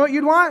 you know what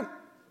you'd want?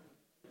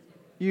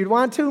 You'd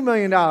want $2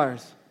 million.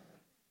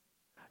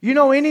 You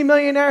know any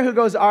millionaire who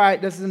goes, all right,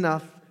 this is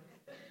enough?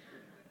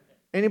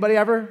 Anybody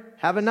ever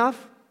have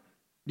enough?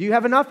 Do you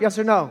have enough? Yes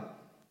or no?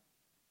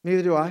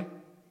 Neither do I.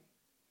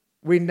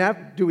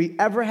 Do we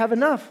ever have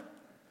enough?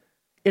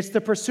 It's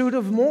the pursuit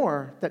of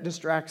more that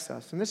distracts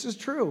us. And this is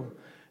true.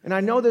 And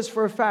I know this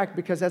for a fact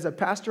because as a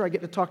pastor, I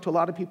get to talk to a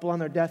lot of people on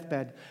their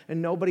deathbed, and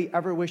nobody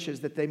ever wishes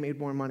that they made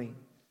more money.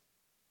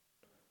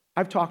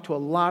 I've talked to a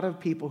lot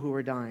of people who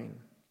are dying.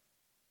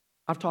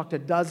 I've talked to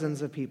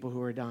dozens of people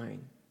who are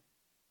dying.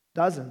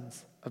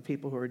 Dozens of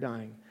people who are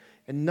dying.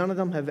 And none of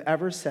them have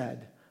ever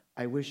said,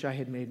 I wish I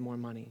had made more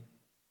money.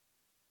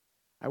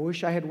 I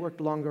wish I had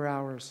worked longer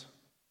hours.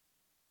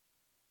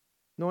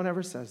 No one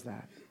ever says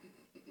that.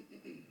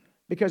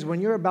 Because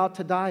when you're about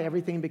to die,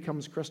 everything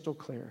becomes crystal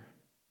clear.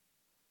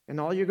 And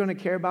all you're going to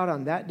care about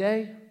on that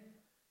day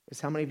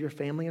is how many of your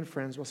family and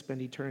friends will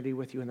spend eternity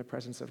with you in the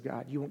presence of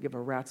God. You won't give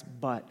a rat's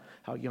butt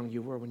how young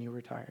you were when you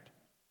retired.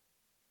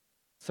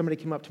 Somebody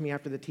came up to me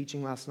after the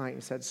teaching last night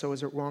and said, so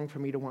is it wrong for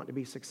me to want to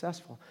be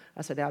successful?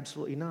 I said,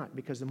 absolutely not,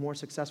 because the more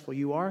successful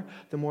you are,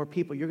 the more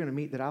people you're going to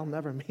meet that I'll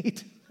never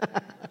meet.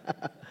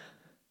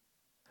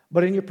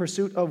 But in your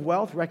pursuit of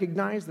wealth,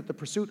 recognize that the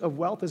pursuit of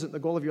wealth isn't the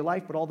goal of your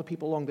life, but all the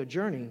people along the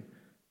journey.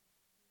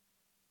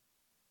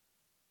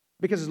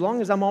 Because as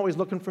long as I'm always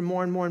looking for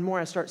more and more and more,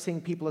 I start seeing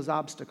people as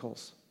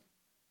obstacles.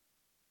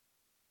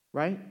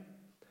 Right?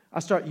 I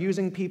start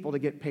using people to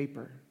get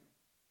paper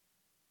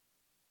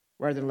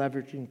rather than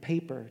leveraging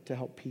paper to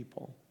help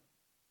people.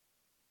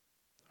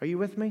 Are you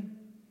with me?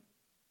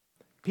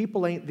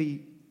 People ain't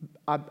the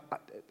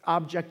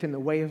object in the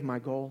way of my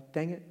goal.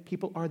 Dang it,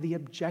 people are the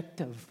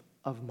objective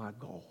of my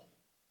goal.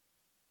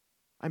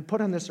 I'm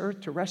put on this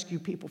earth to rescue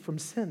people from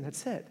sin.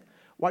 That's it.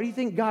 Why do you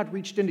think God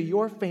reached into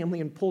your family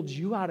and pulled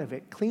you out of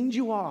it, cleaned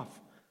you off,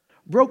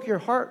 broke your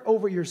heart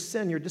over your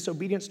sin, your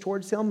disobedience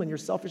towards Him, and your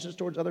selfishness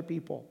towards other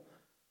people?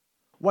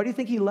 Why do you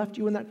think He left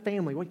you in that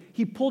family?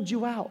 He pulled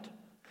you out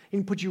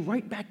and put you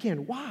right back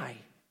in. Why?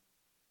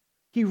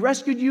 He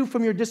rescued you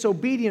from your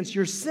disobedience,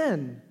 your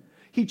sin.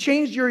 He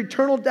changed your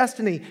eternal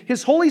destiny.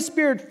 His Holy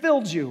Spirit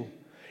filled you.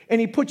 And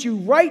He put you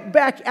right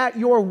back at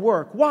your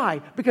work.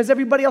 Why? Because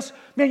everybody else,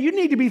 man, you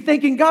need to be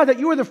thanking God that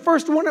you were the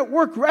first one at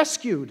work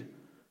rescued.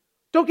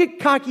 Don't get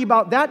cocky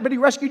about that, but He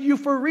rescued you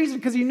for a reason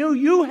because He knew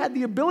you had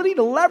the ability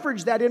to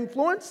leverage that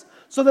influence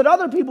so that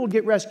other people would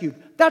get rescued.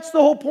 That's the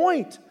whole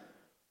point.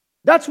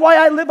 That's why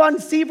I live on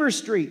Seaver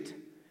Street.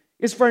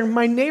 Is for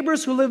my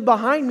neighbors who live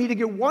behind me to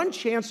get one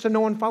chance to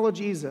know and follow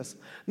Jesus.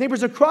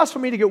 Neighbors across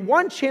from me to get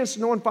one chance to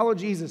know and follow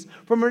Jesus.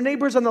 For my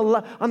neighbors on the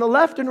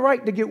left and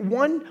right to get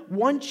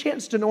one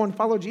chance to know and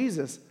follow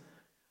Jesus.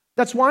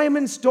 That's why I'm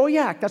in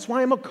Stoyak. That's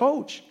why I'm a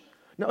coach.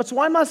 No, it's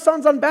why my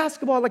son's on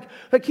basketball.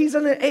 Like he's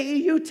on an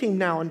AAU team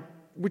now, and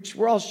which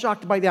we're all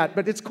shocked by that,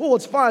 but it's cool,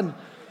 it's fun.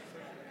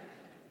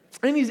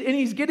 And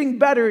he's getting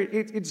better.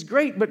 It's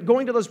great, but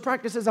going to those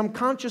practices, I'm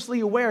consciously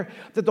aware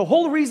that the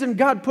whole reason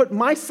God put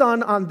my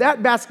son on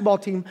that basketball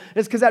team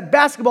is because that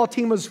basketball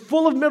team was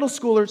full of middle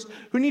schoolers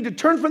who need to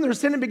turn from their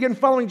sin and begin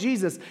following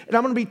Jesus. And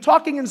I'm going to be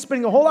talking and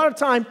spending a whole lot of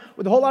time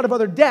with a whole lot of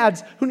other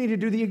dads who need to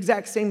do the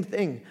exact same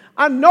thing.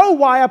 I know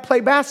why I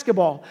play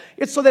basketball.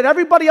 It's so that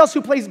everybody else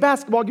who plays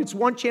basketball gets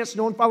one chance to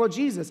know and follow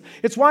Jesus.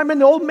 It's why I'm in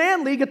the old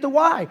man league at the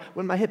Y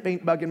when my hip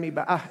ain't bugging me,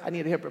 but I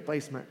need a hip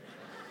replacement.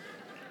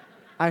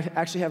 I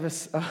actually have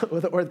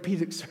with an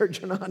orthopedic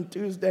surgeon on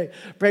Tuesday.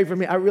 Pray for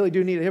me. I really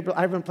do need a hip.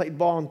 I haven't played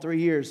ball in 3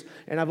 years,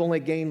 and I've only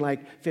gained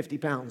like 50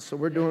 pounds, so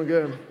we're doing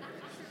good.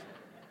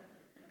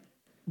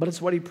 But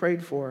it's what he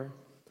prayed for.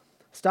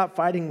 Stop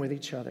fighting with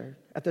each other.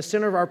 At the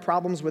center of our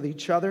problems with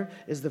each other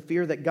is the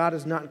fear that God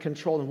is not in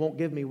control and won't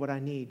give me what I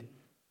need.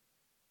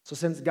 So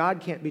since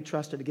God can't be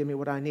trusted to give me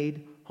what I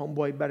need,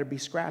 homeboy better be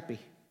scrappy.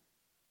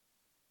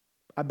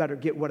 I better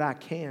get what I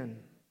can.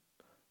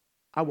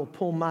 I will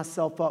pull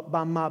myself up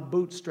by my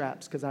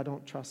bootstraps because I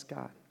don't trust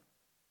God.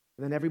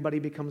 And then everybody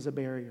becomes a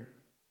barrier.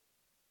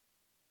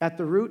 At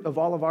the root of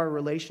all of our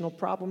relational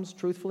problems,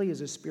 truthfully,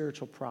 is a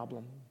spiritual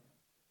problem.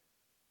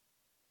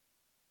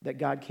 That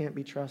God can't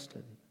be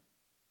trusted.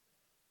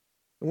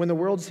 And when the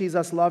world sees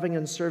us loving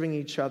and serving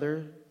each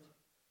other,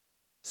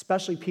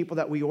 especially people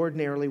that we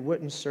ordinarily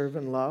wouldn't serve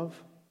and love,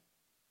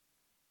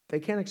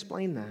 they can't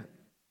explain that.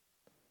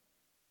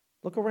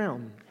 Look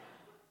around.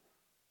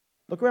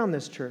 Look around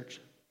this church.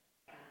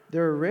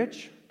 There are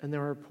rich and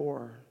there are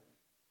poor.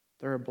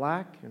 There are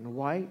black and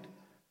white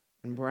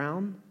and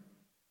brown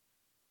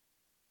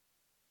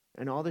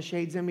and all the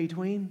shades in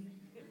between.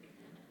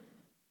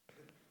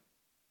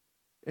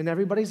 And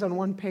everybody's on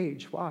one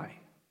page. Why?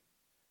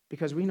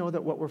 Because we know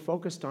that what we're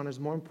focused on is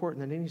more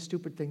important than any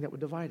stupid thing that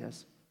would divide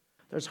us.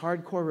 There's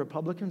hardcore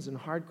Republicans and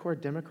hardcore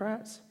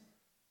Democrats.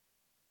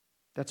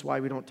 That's why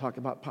we don't talk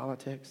about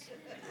politics.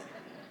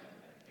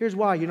 Here's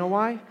why. You know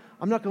why?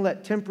 I'm not going to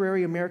let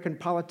temporary American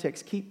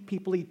politics keep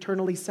people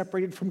eternally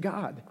separated from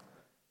God.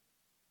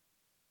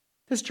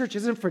 This church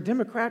isn't for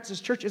Democrats.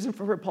 This church isn't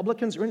for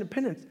Republicans or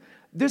independents.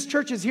 This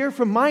church is here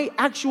for my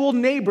actual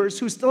neighbors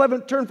who still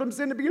haven't turned from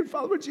sin to be a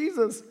follower of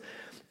Jesus.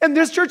 And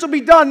this church will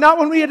be done not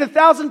when we had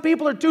 1,000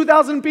 people or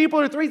 2,000 people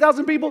or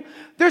 3,000 people.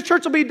 This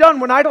church will be done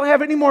when I don't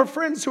have any more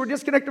friends who are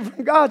disconnected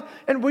from God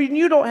and when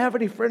you don't have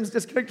any friends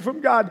disconnected from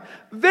God.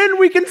 Then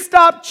we can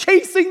stop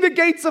chasing the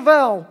gates of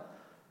hell.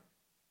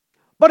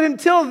 But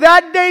until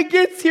that day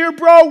gets here,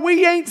 bro,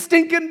 we ain't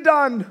stinking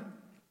done.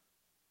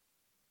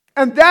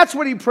 And that's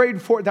what he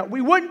prayed for, that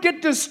we wouldn't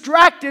get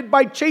distracted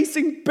by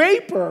chasing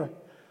paper.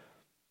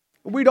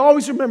 We'd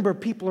always remember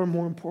people are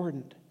more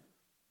important.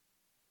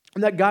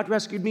 And that God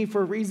rescued me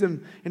for a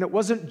reason. And it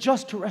wasn't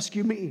just to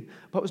rescue me,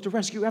 but it was to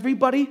rescue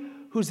everybody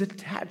who's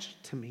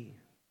attached to me.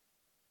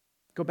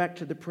 Go back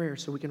to the prayer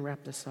so we can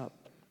wrap this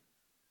up.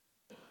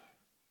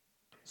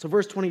 So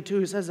verse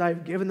 22 says,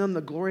 I've given them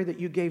the glory that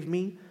you gave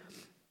me,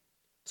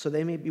 so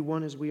they may be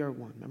one as we are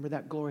one. Remember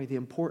that glory, the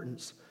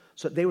importance.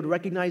 So that they would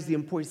recognize the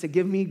importance. He said,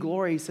 give me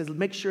glory. He says,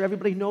 make sure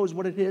everybody knows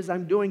what it is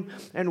I'm doing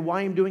and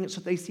why I'm doing it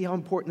so they see how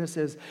important this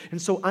is. And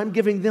so I'm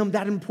giving them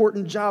that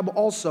important job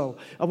also.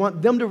 I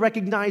want them to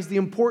recognize the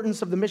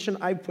importance of the mission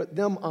I've put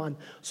them on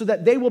so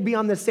that they will be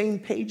on the same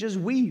page as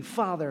we,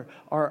 Father,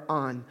 are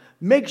on.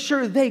 Make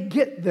sure they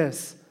get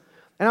this.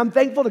 And I'm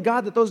thankful to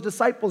God that those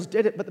disciples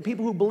did it, but the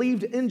people who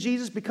believed in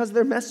Jesus because of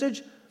their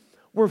message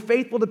were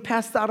faithful to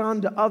pass that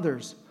on to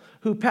others.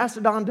 Who passed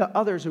it on to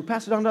others, who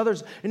passed it on to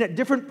others. And at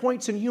different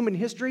points in human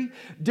history,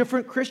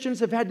 different Christians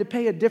have had to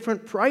pay a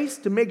different price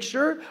to make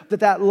sure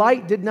that that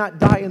light did not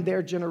die in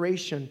their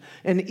generation.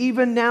 And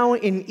even now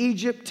in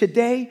Egypt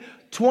today,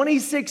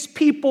 26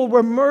 people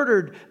were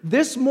murdered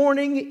this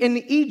morning in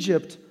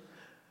Egypt,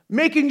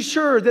 making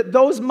sure that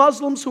those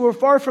Muslims who are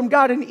far from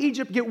God in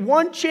Egypt get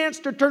one chance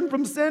to turn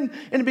from sin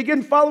and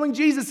begin following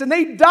Jesus. And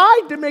they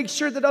died to make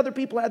sure that other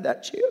people had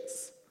that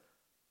chance.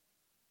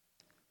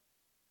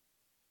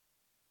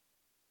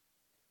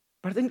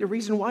 But I think the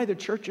reason why the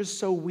church is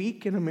so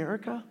weak in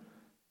America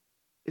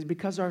is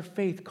because our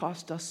faith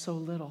cost us so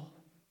little.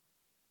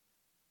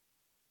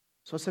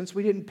 So since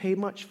we didn't pay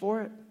much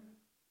for it,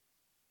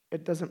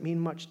 it doesn't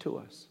mean much to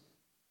us.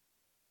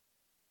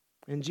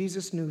 And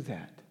Jesus knew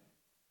that.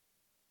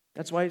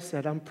 That's why he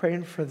said, I'm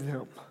praying for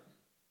them.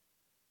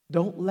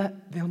 Don't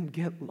let them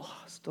get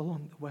lost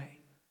along the way.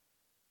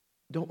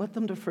 Don't let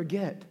them to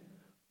forget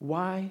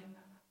why.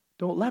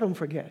 Don't let them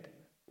forget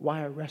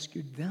why I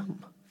rescued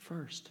them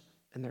first.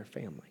 And their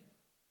family.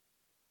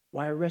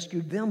 Why I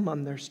rescued them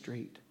on their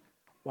street.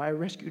 Why I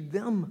rescued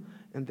them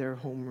in their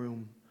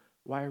homeroom.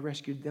 Why I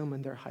rescued them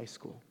in their high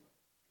school.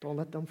 Don't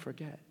let them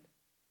forget.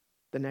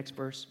 The next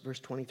verse,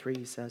 verse 23,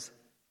 he says,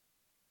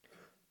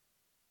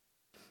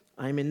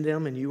 I'm in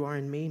them and you are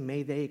in me.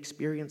 May they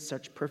experience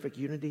such perfect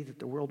unity that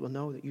the world will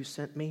know that you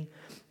sent me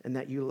and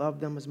that you love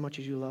them as much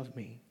as you love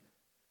me.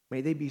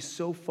 May they be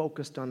so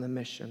focused on the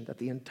mission that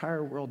the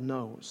entire world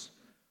knows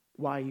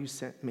why you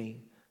sent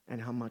me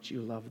and how much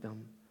you love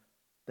them.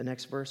 The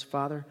next verse,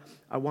 Father,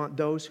 I want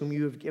those whom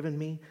you have given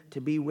me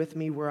to be with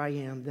me where I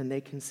am. Then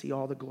they can see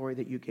all the glory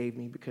that you gave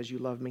me because you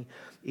loved me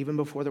even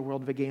before the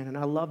world began. And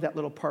I love that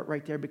little part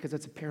right there because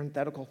it's a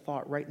parenthetical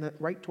thought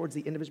right towards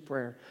the end of his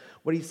prayer.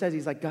 What he says,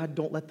 he's like, God,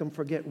 don't let them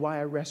forget why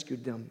I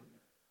rescued them.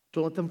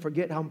 Don't let them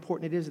forget how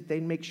important it is that they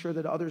make sure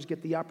that others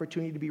get the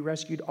opportunity to be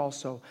rescued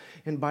also.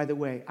 And by the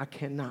way, I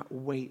cannot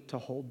wait to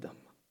hold them.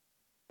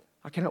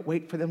 I cannot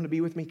wait for them to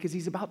be with me because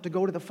he's about to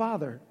go to the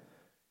Father.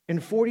 In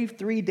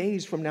 43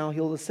 days from now,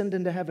 he'll ascend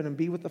into heaven and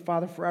be with the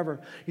Father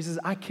forever. He says,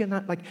 I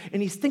cannot,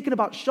 and he's thinking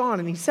about Sean,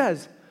 and he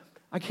says,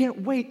 I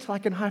can't wait till I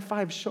can high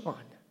five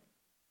Sean.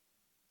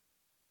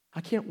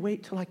 I can't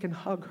wait till I can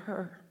hug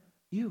her,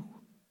 you.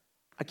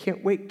 I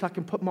can't wait till I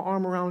can put my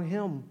arm around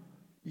him,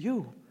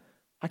 you.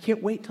 I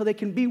can't wait till they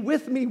can be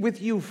with me,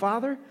 with you,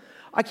 Father.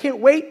 I can't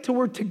wait till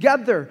we're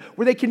together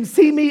where they can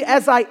see me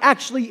as I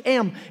actually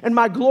am in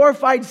my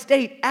glorified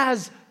state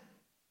as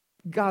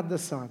God the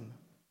Son.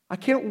 I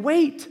can't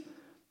wait.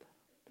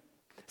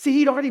 See,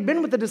 he'd already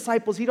been with the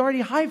disciples. He'd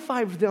already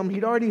high-fived them.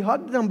 He'd already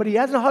hugged them, but he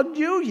hasn't hugged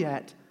you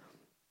yet.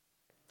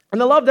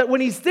 And I love that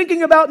when he's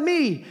thinking about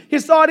me,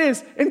 his thought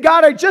is, and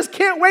God, I just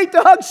can't wait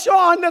to hug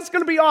Sean. That's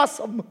going to be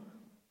awesome.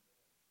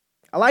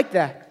 I like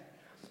that.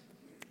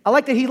 I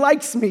like that he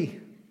likes me.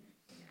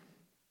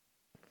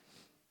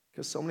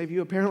 Because so many of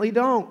you apparently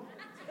don't.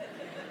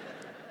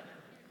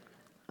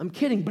 I'm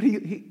kidding, but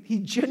he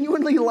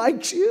genuinely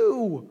likes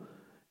you.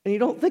 And you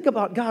don't think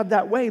about God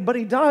that way, but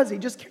he does. He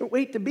just can't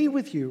wait to be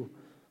with you.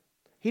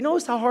 He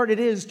knows how hard it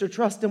is to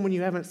trust him when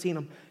you haven't seen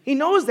him. He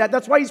knows that.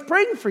 That's why he's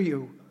praying for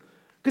you.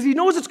 Because he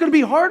knows it's going to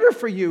be harder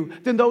for you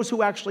than those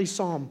who actually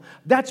saw him.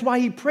 That's why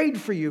he prayed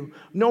for you,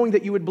 knowing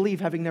that you would believe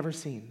having never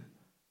seen.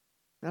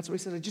 That's why he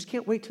said, I just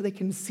can't wait till they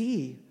can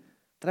see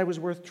that I was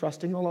worth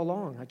trusting all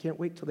along. I can't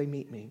wait till they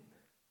meet me.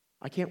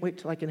 I can't wait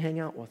till I can hang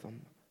out with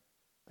them.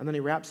 And then he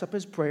wraps up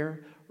his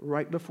prayer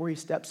right before he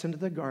steps into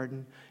the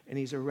garden, and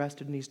he's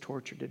arrested and he's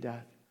tortured to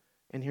death.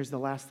 And here's the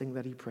last thing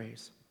that he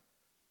prays.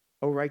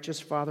 O righteous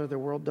Father, the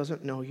world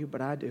doesn't know you,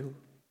 but I do.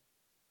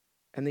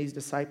 And these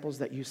disciples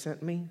that you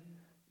sent me,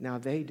 now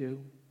they do.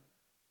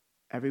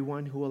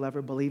 Everyone who will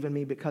ever believe in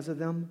me because of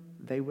them,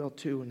 they will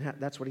too. And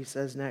that's what he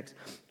says next.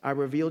 I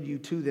revealed you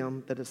to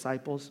them, the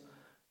disciples,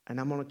 and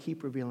I'm going to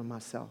keep revealing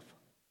myself.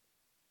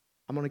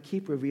 I'm going to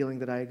keep revealing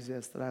that I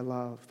exist, that I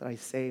love, that I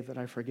save, that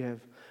I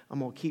forgive. I'm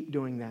going to keep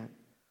doing that.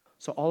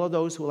 So all of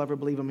those who will ever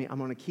believe in me, I'm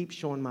going to keep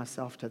showing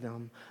myself to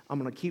them. I'm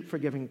going to keep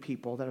forgiving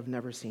people that have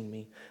never seen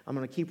me. I'm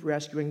going to keep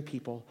rescuing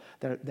people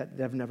that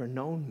have never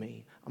known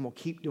me. I'm going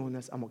to keep doing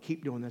this. I'm going to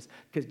keep doing this.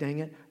 Because dang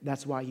it,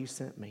 that's why you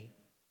sent me.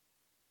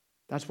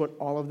 That's what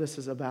all of this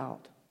is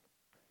about,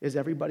 is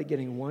everybody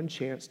getting one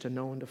chance to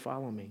know and to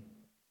follow me.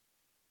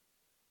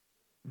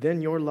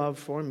 Then your love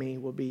for me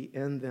will be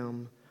in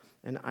them,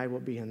 and I will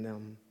be in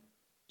them.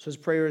 So his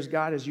prayer is,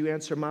 God, as you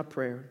answer my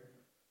prayer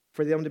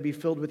for them to be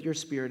filled with your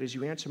Spirit, as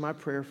you answer my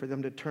prayer for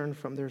them to turn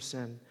from their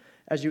sin,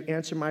 as you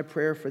answer my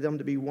prayer for them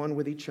to be one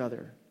with each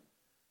other,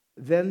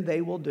 then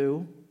they will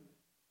do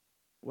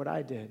what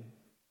I did.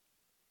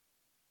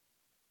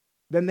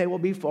 Then they will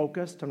be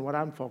focused on what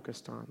I'm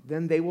focused on.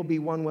 Then they will be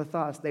one with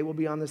us. They will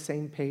be on the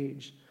same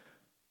page.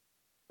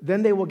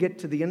 Then they will get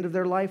to the end of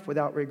their life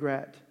without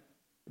regret.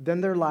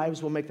 Then their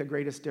lives will make the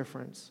greatest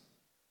difference.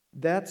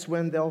 That's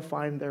when they'll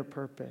find their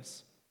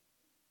purpose.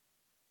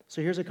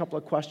 So here's a couple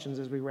of questions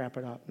as we wrap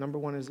it up. Number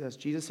one is this.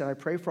 Jesus said, I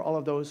pray for all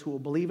of those who will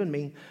believe in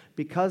me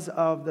because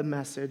of the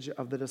message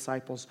of the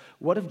disciples.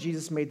 What if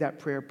Jesus made that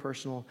prayer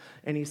personal?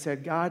 And he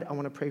said, God, I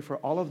want to pray for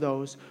all of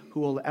those who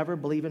will ever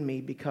believe in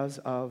me because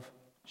of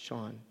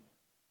Sean.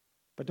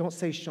 But don't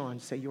say Sean,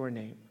 say your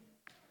name.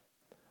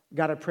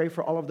 God, I pray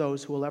for all of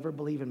those who will ever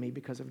believe in me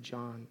because of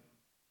John,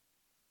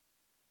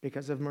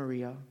 because of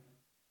Maria.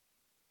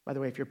 By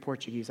the way, if you're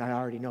Portuguese, I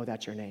already know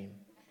that's your name.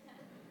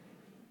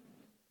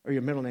 Or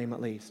your middle name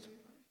at least.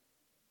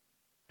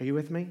 Are you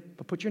with me?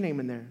 But put your name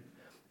in there.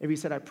 If he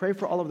said, I pray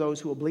for all of those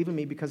who will believe in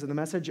me because of the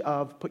message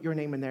of, put your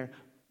name in there,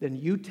 then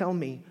you tell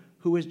me,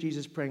 who is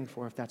Jesus praying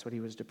for if that's what he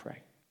was to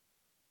pray?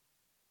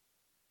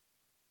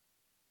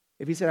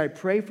 If he said, I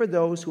pray for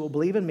those who will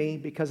believe in me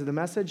because of the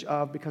message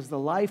of, because of the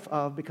life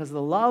of, because of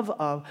the love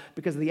of,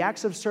 because of the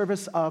acts of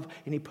service of,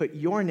 and he put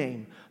your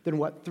name, then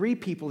what three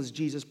people is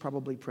Jesus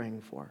probably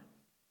praying for?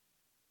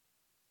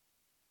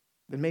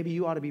 Then maybe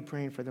you ought to be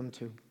praying for them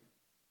too.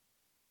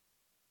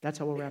 That's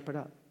how we'll wrap it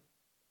up.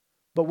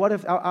 But what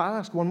if, I'll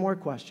ask one more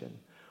question.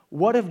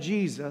 What if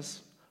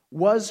Jesus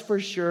was for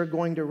sure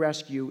going to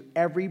rescue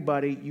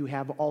everybody you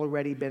have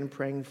already been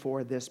praying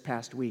for this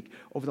past week?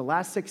 Over the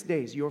last 6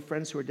 days, your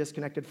friends who are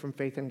disconnected from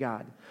faith in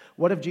God.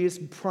 What if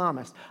Jesus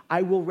promised,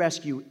 I will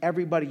rescue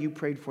everybody you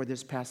prayed for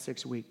this past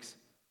 6 weeks?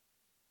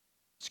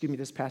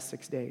 This past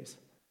 6 days.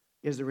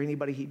 Is there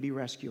anybody he'd be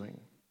rescuing?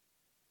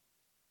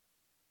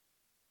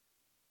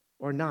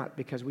 Or not,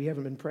 because we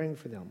haven't been praying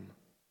for them.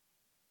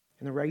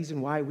 And the reason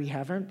why we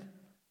haven't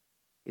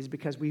is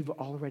because we've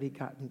already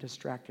gotten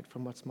distracted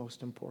from what's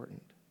most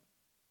important.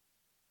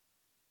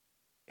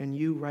 And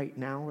you right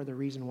now are the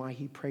reason why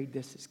he prayed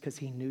this is because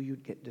he knew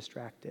you'd get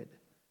distracted.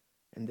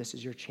 And this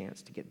is your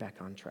chance to get back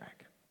on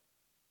track.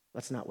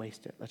 Let's not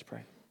waste it. Let's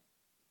pray.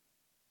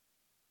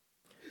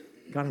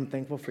 God, I'm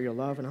thankful for your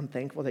love, and I'm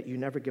thankful that you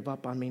never give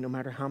up on me no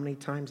matter how many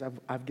times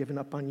I've given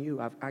up on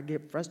you. I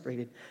get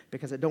frustrated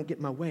because I don't get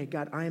my way.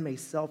 God, I am a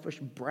selfish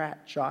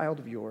brat child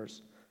of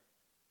yours.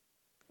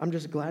 I'm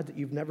just glad that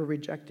you've never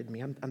rejected me.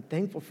 I'm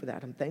thankful for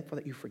that. I'm thankful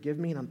that you forgive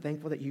me, and I'm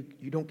thankful that you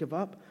don't give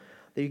up,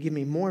 that you give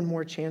me more and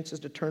more chances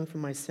to turn from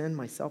my sin,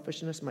 my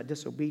selfishness, my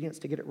disobedience,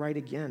 to get it right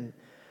again.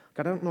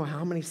 God, I don't know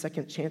how many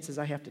second chances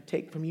I have to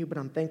take from you, but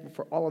I'm thankful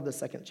for all of the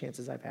second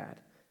chances I've had.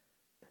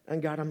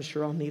 And God, I'm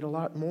sure I'll need a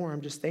lot more.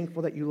 I'm just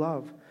thankful that you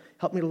love.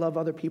 Help me to love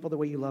other people the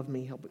way you love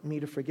me. Help me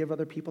to forgive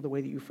other people the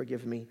way that you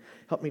forgive me.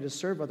 Help me to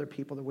serve other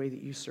people the way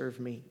that you serve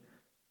me.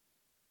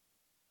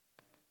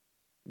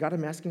 God,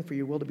 I'm asking for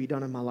your will to be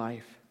done in my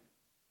life.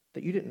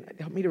 That you didn't,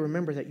 help me to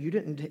remember that you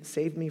didn't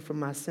save me from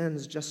my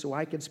sins just so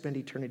I could spend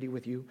eternity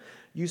with you.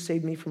 You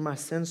saved me from my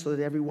sins so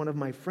that every one of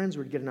my friends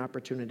would get an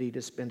opportunity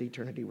to spend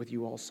eternity with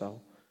you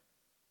also.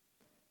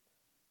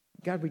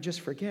 God, we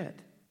just forget.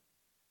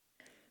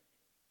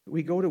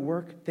 We go to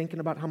work thinking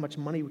about how much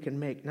money we can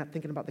make, not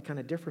thinking about the kind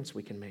of difference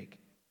we can make.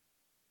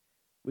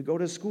 We go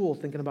to school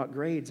thinking about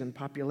grades and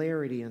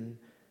popularity and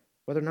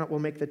whether or not we'll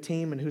make the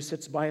team and who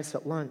sits by us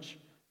at lunch,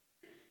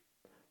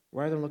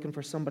 rather than looking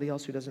for somebody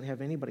else who doesn't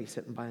have anybody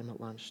sitting by them at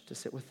lunch to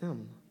sit with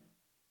them.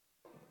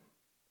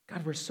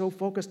 God, we're so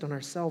focused on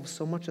ourselves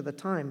so much of the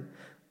time.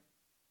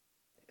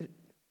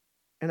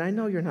 And I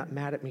know you're not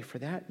mad at me for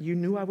that. You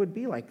knew I would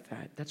be like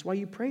that. That's why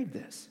you prayed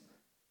this.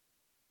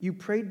 You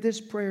prayed this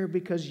prayer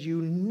because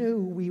you knew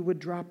we would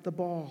drop the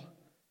ball.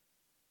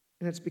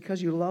 And it's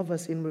because you love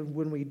us, and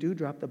when we do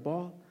drop the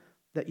ball,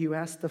 that you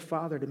asked the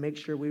Father to make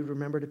sure we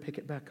remember to pick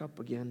it back up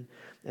again.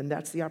 And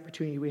that's the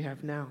opportunity we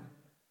have now.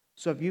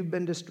 So if you've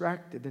been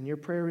distracted, then your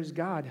prayer is,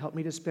 God, help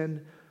me to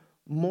spend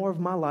more of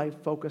my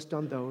life focused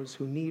on those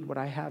who need what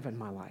I have in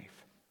my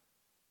life.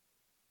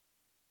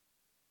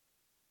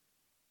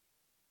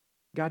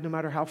 God, no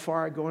matter how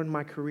far I go in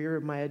my career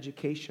and my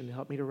education,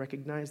 help me to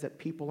recognize that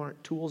people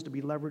aren't tools to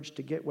be leveraged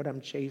to get what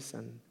I'm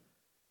chasing,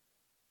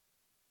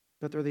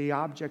 but they're the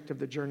object of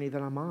the journey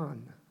that I'm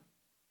on.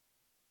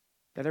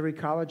 That every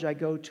college I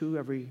go to,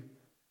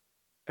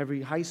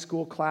 every high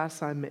school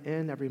class I'm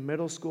in, every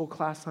middle school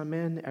class I'm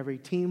in, every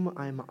team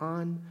I'm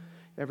on,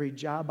 every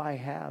job I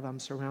have, I'm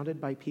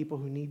surrounded by people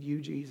who need you,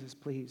 Jesus,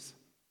 please.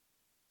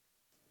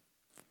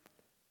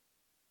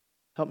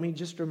 Help me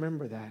just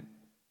remember that.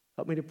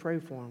 Help me to pray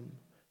for them.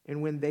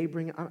 And when they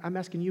I'm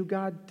asking you,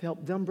 God, to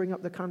help them bring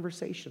up the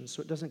conversation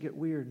so it doesn't get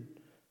weird.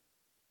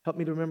 Help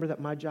me to remember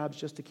that my job's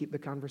just to keep the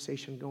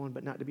conversation going,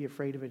 but not to be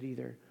afraid of it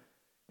either.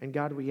 And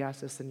God, we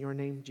ask this in your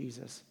name,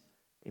 Jesus.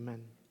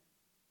 Amen.